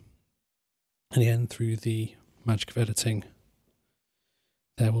in. And again, through the magic of editing,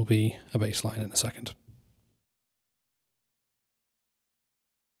 there will be a bass line in a second.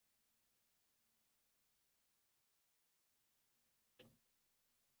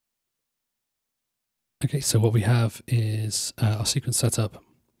 Okay, so what we have is our sequence setup.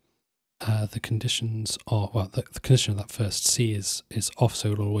 The conditions are, well, the condition of that first C is off,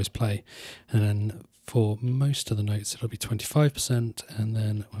 so it'll always play. And then for most of the notes, it'll be 25%. And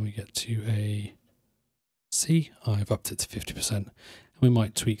then when we get to a C, I've upped it to 50%. And we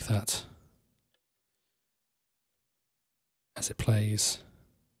might tweak that as it plays,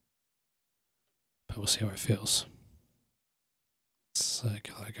 but we'll see how it feels. Let's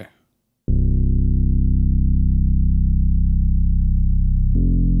give that a go.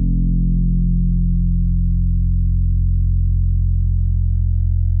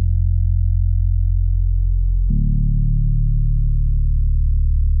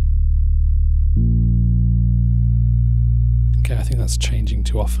 I think that's changing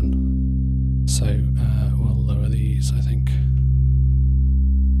too often, so we'll lower these, I think,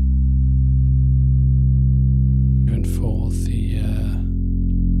 even for the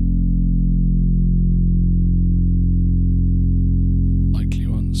likely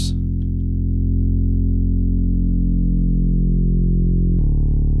ones.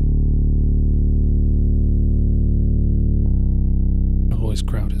 It'll always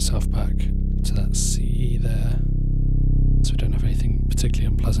ground itself back to that CE there. So we don't have anything particularly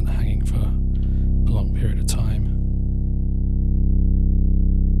unpleasant hanging for a long period of time.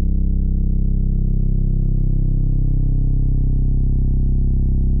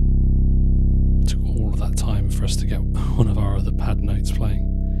 It took all of that time for us to get one of our other pad notes playing.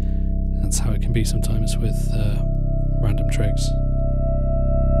 That's how it can be sometimes with random trigs.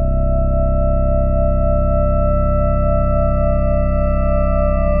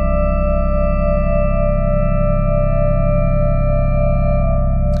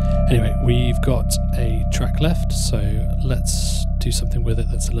 Anyway, we've got a track left, so let's do something with it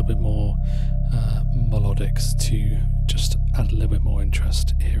that's a little bit more melodic to just add a little bit more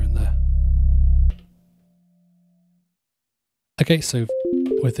interest here and there. Okay, so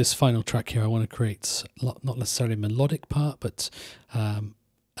with this final track here, I want to create not necessarily a melodic part, but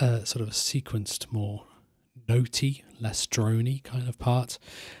sort of a sequenced, more notey, less droney kind of part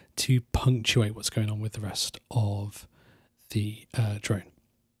to punctuate what's going on with the rest of the drone.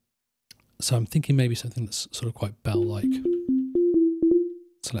 So I'm thinking maybe something that's sort of quite bell-like.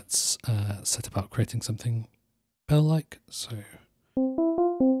 So let's set about creating something bell-like. So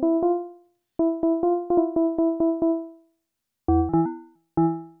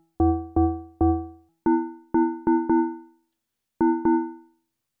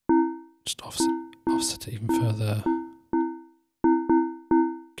just offset it even further.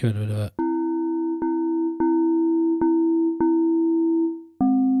 Give it a bit of a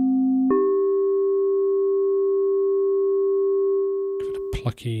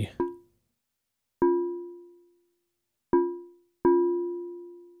plucky.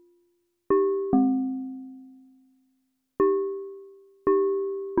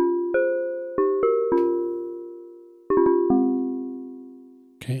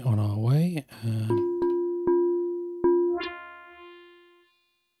 Okay, on our way.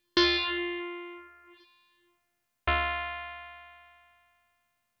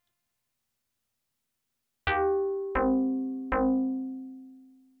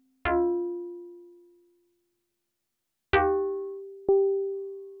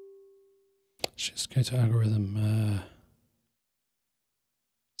 Let's just go to algorithm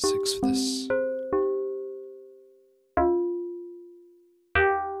 6 for this.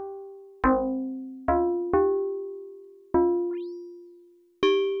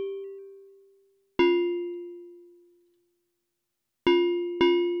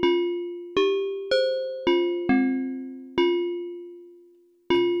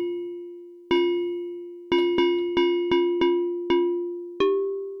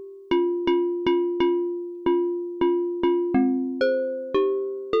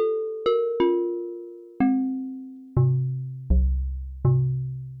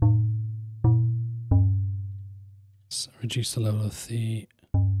 Let's reduce the level of the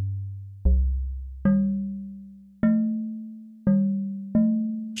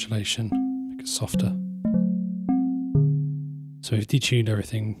modulation, make it softer. So we've detuned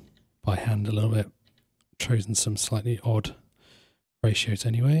everything by hand a little bit, chosen some slightly odd ratios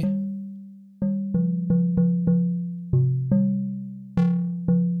anyway.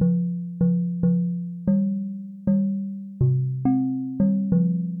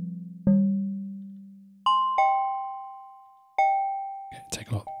 Okay,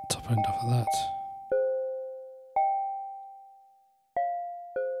 take a lot top end off of that.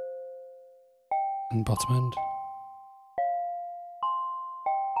 And bottom end.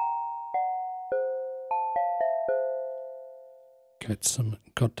 Get some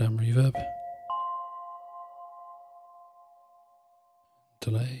goddamn reverb.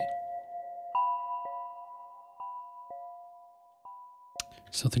 Delay.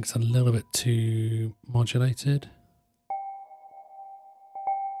 Still think it's a little bit too modulated.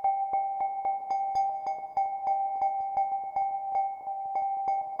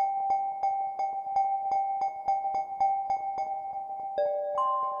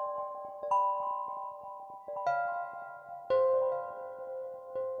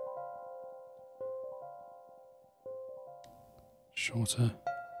 Shorter.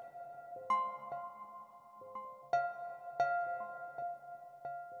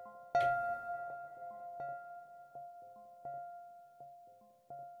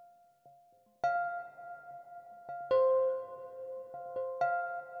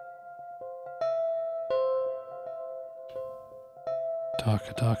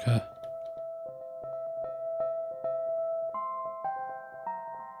 Darker, darker.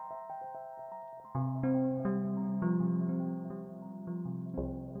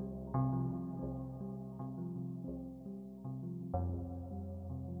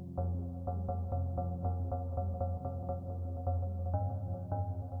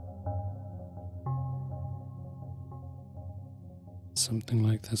 Something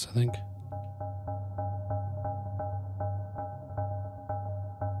like this, I think.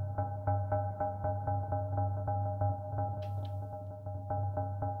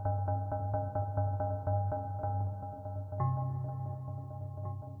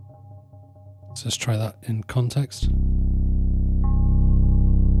 So let's try that in context.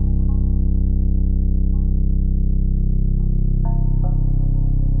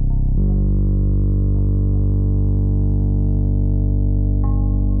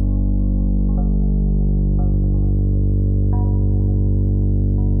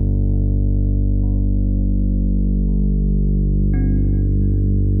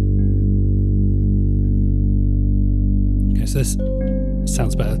 So this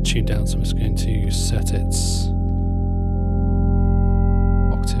sounds better tuned down, so I'm just going to set its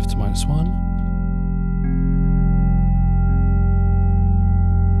octave to -1.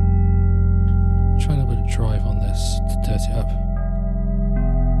 Try a little bit of drive on this to dirty it up.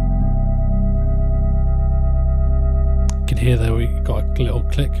 You can hear there we got a little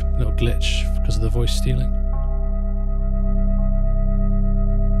click, a little glitch because of the voice stealing.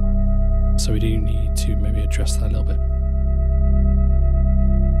 So we do need to maybe address that a little bit.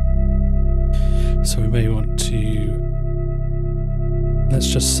 So we may want to, let's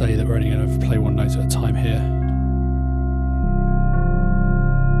just say that we're only going to play one note at a time here.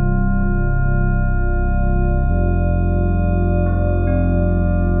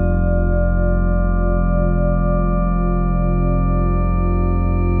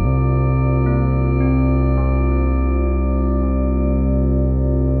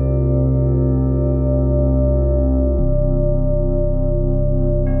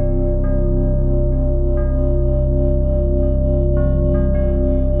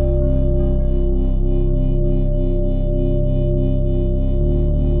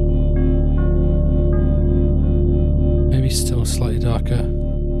 Still slightly darker.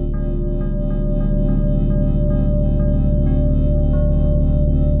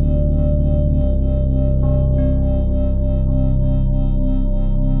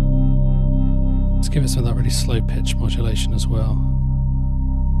 Let's give it some of that really slow pitch modulation as well.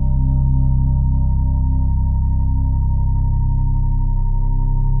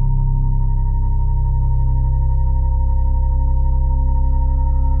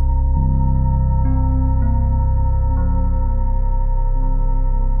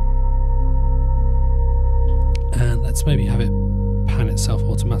 Let's maybe have it pan itself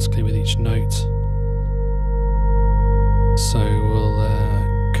automatically with each note. So we'll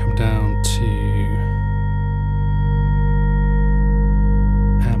come down to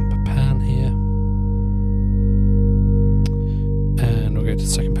amp pan here. And we'll go to the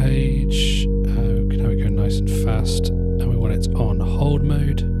second page. We can have it go nice and fast. fast, and we want it on hold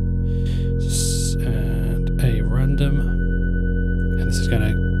mode, and a random, and this is going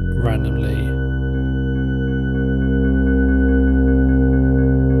to randomly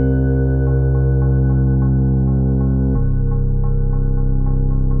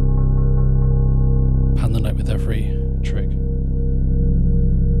pan the note with every trig.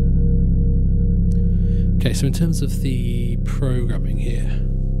 Okay, so in terms of the programming here,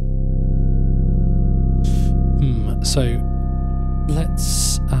 so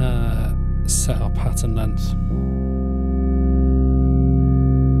let's set our pattern length.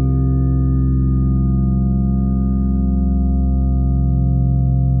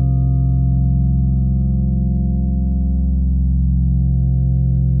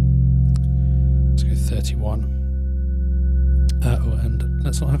 Let's go 31. And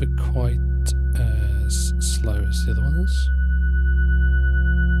let's not have it quite as slow as the other ones.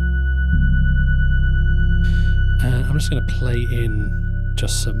 And I'm just going to play in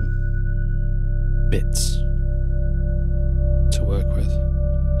just some bits to work with.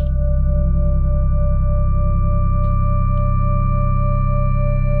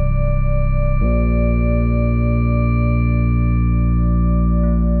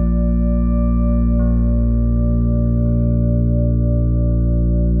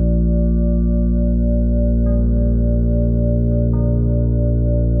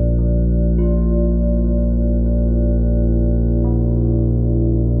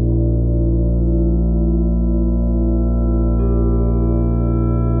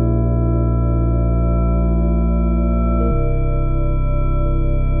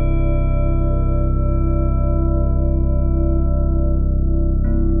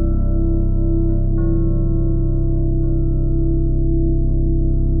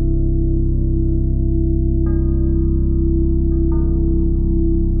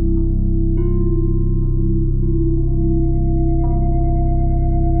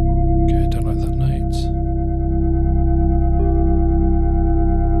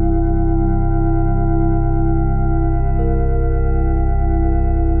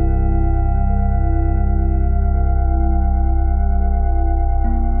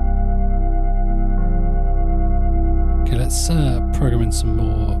 Let's program in some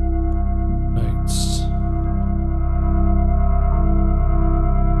more notes.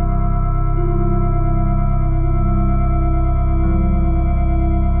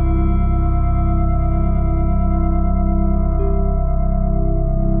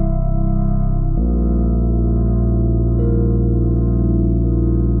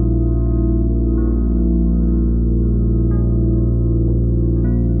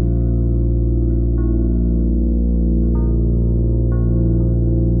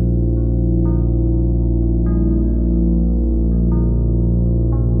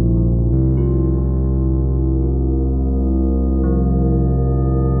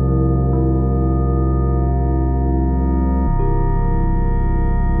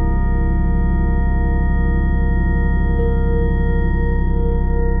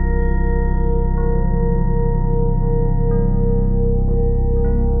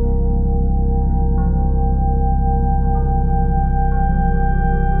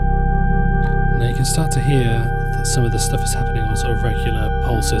 Start to hear that some of this stuff is happening on sort of regular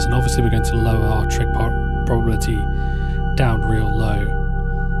pulses, and obviously we're going to lower our trig probability down real low,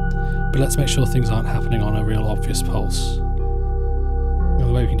 but let's make sure things aren't happening on a real obvious pulse. And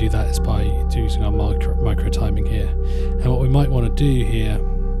the way we can do that is by using our micro timing here, and what we might want to do here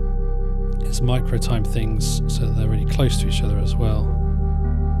is micro time things so that they're really close to each other as well.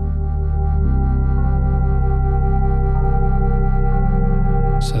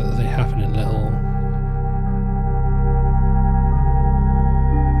 So that they happen in little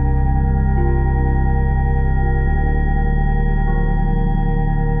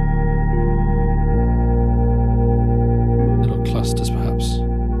clusters perhaps.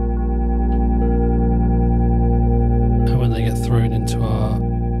 And when they get thrown into our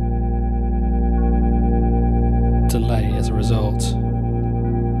delay as a result,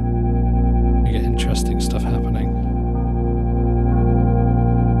 we get interesting stuff happening.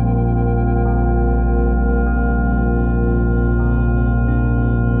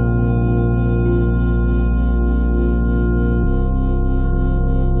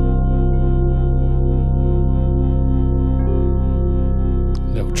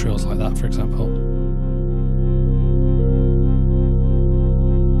 Trills like that, for example.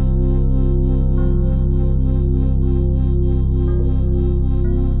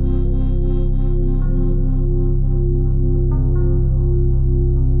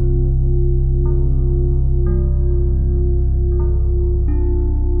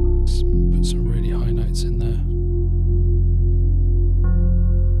 Put some really high notes in there.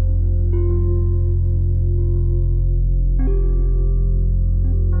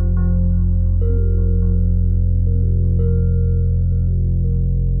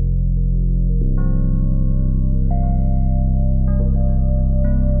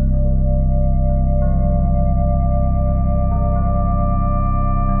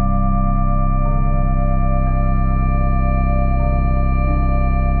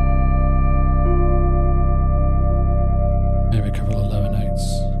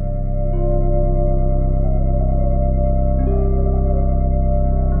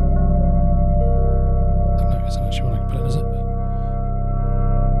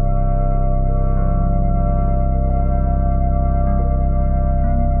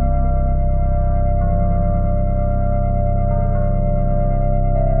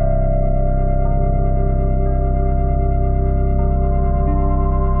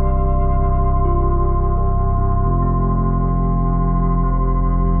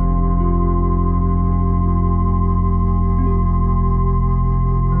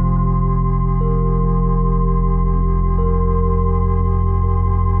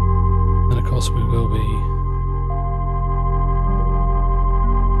 course we will be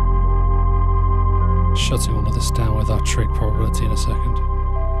shutting all of this down with our trig probability in a second.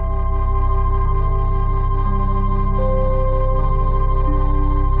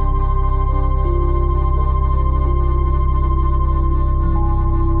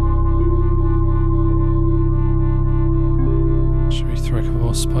 Should we throw a couple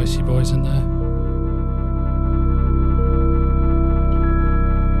more spicy boys in there?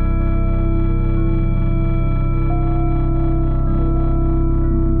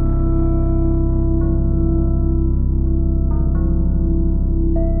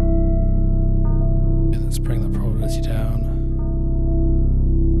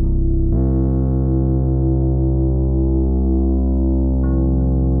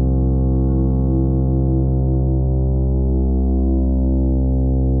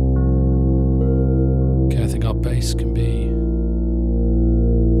 Can be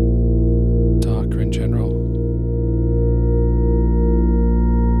darker in general.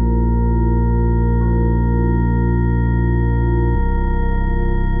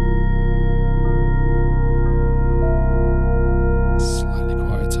 Slightly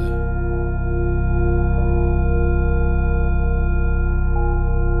quieter.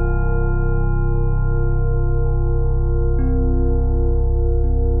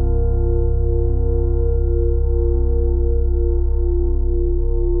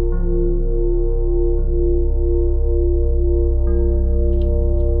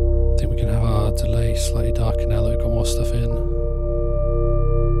 Delay slightly darker now that we've got more stuff in. A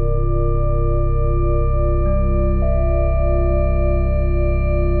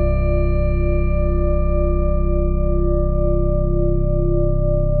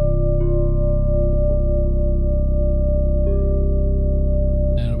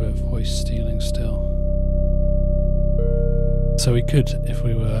little bit of voice stealing still. So we could, if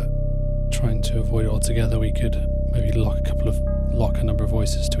we were trying to avoid it altogether, we could maybe lock a number of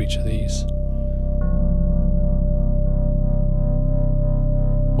voices to each of these.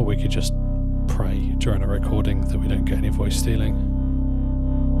 Or we could just pray during a recording that we don't get any voice stealing.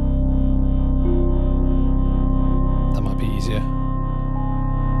 That might be easier.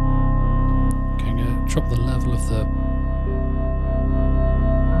 Okay, I'm going to drop the level of the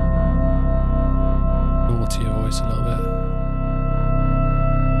naughtier voice a little bit.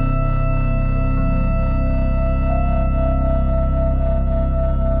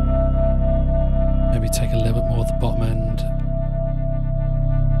 Maybe take a little bit more of the bottom end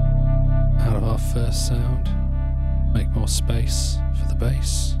out of our first sound, make more space for the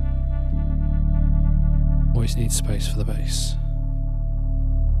bass. Always need space for the bass.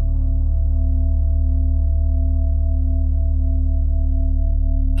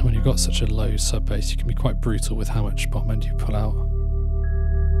 And when you've got such a low sub bass, you can be quite brutal with how much bottom end you pull out.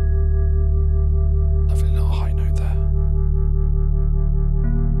 Lovely little high note there.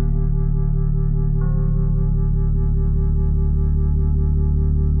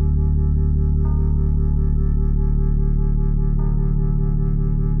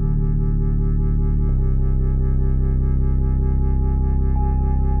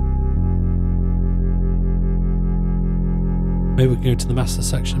 Maybe we can go to the master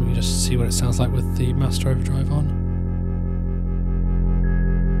section and we can just see what it sounds like with the master overdrive on.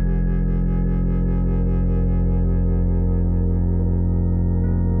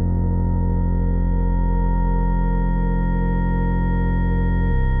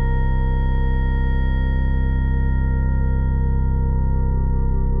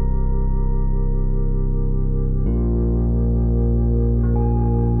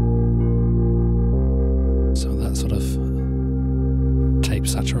 So that sort of tape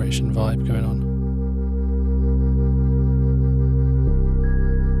saturation vibe going on.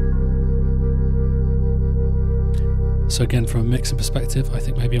 So again, from a mixing perspective, I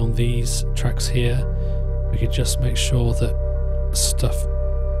think maybe on these tracks here, we could just make sure that stuff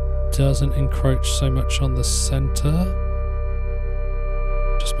doesn't encroach so much on the center.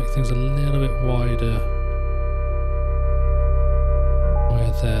 Just make things a little bit wider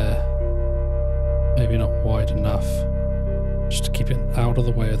where they're maybe not wide enough. Just to keep it out of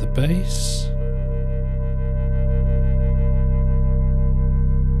the way of the bass.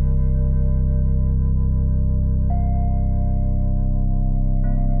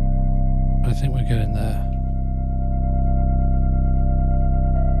 I think we're getting there.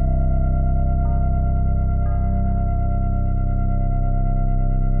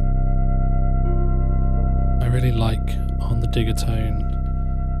 I really like on the Digitone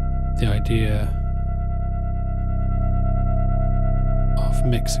the idea of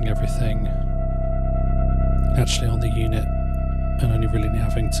mixing everything actually on the unit and only really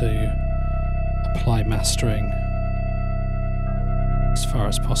having to apply mastering as far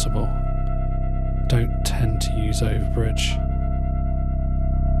as possible. Don't tend to use overbridge.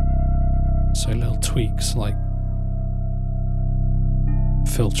 So little tweaks like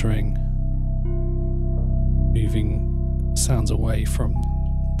filtering, moving sounds away from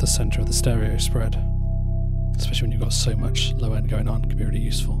the centre of the stereo spread, especially when you've got so much low end going on, can be really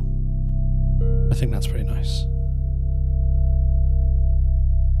useful. I think that's pretty nice.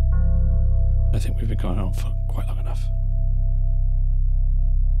 I think we've been going on for quite long enough.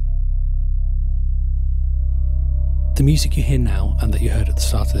 The music you hear now and that you heard at the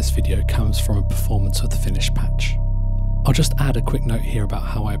start of this video comes from a performance of the finished patch. I'll just add a quick note here about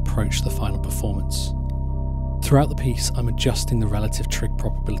how I approach the final performance. Throughout the piece, I'm adjusting the relative trig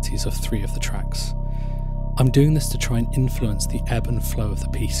probabilities of 3 of the tracks. I'm doing this to try and influence the ebb and flow of the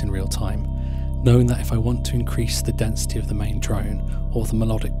piece in real time, knowing that if I want to increase the density of the main drone or the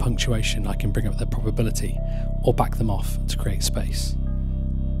melodic punctuation, I can bring up their probability or back them off to create space.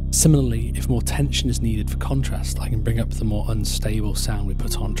 Similarly, if more tension is needed for contrast, I can bring up the more unstable sound we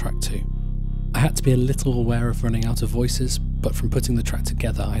put on track 2. I had to be a little aware of running out of voices, but from putting the track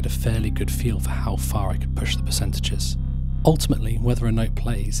together I had a fairly good feel for how far I could push the percentages. Ultimately, whether a note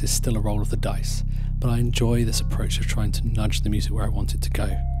plays is still a roll of the dice, but I enjoy this approach of trying to nudge the music where I want it to go.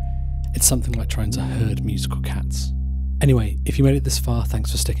 It's something like trying to herd musical cats. Anyway, if you made it this far,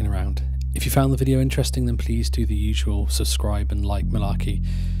 thanks for sticking around. If you found the video interesting, then please do the usual subscribe and like malarkey,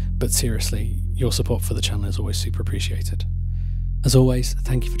 but seriously, your support for the channel is always super appreciated. As always,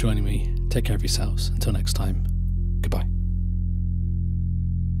 thank you for joining me, take care of yourselves, until next time, goodbye.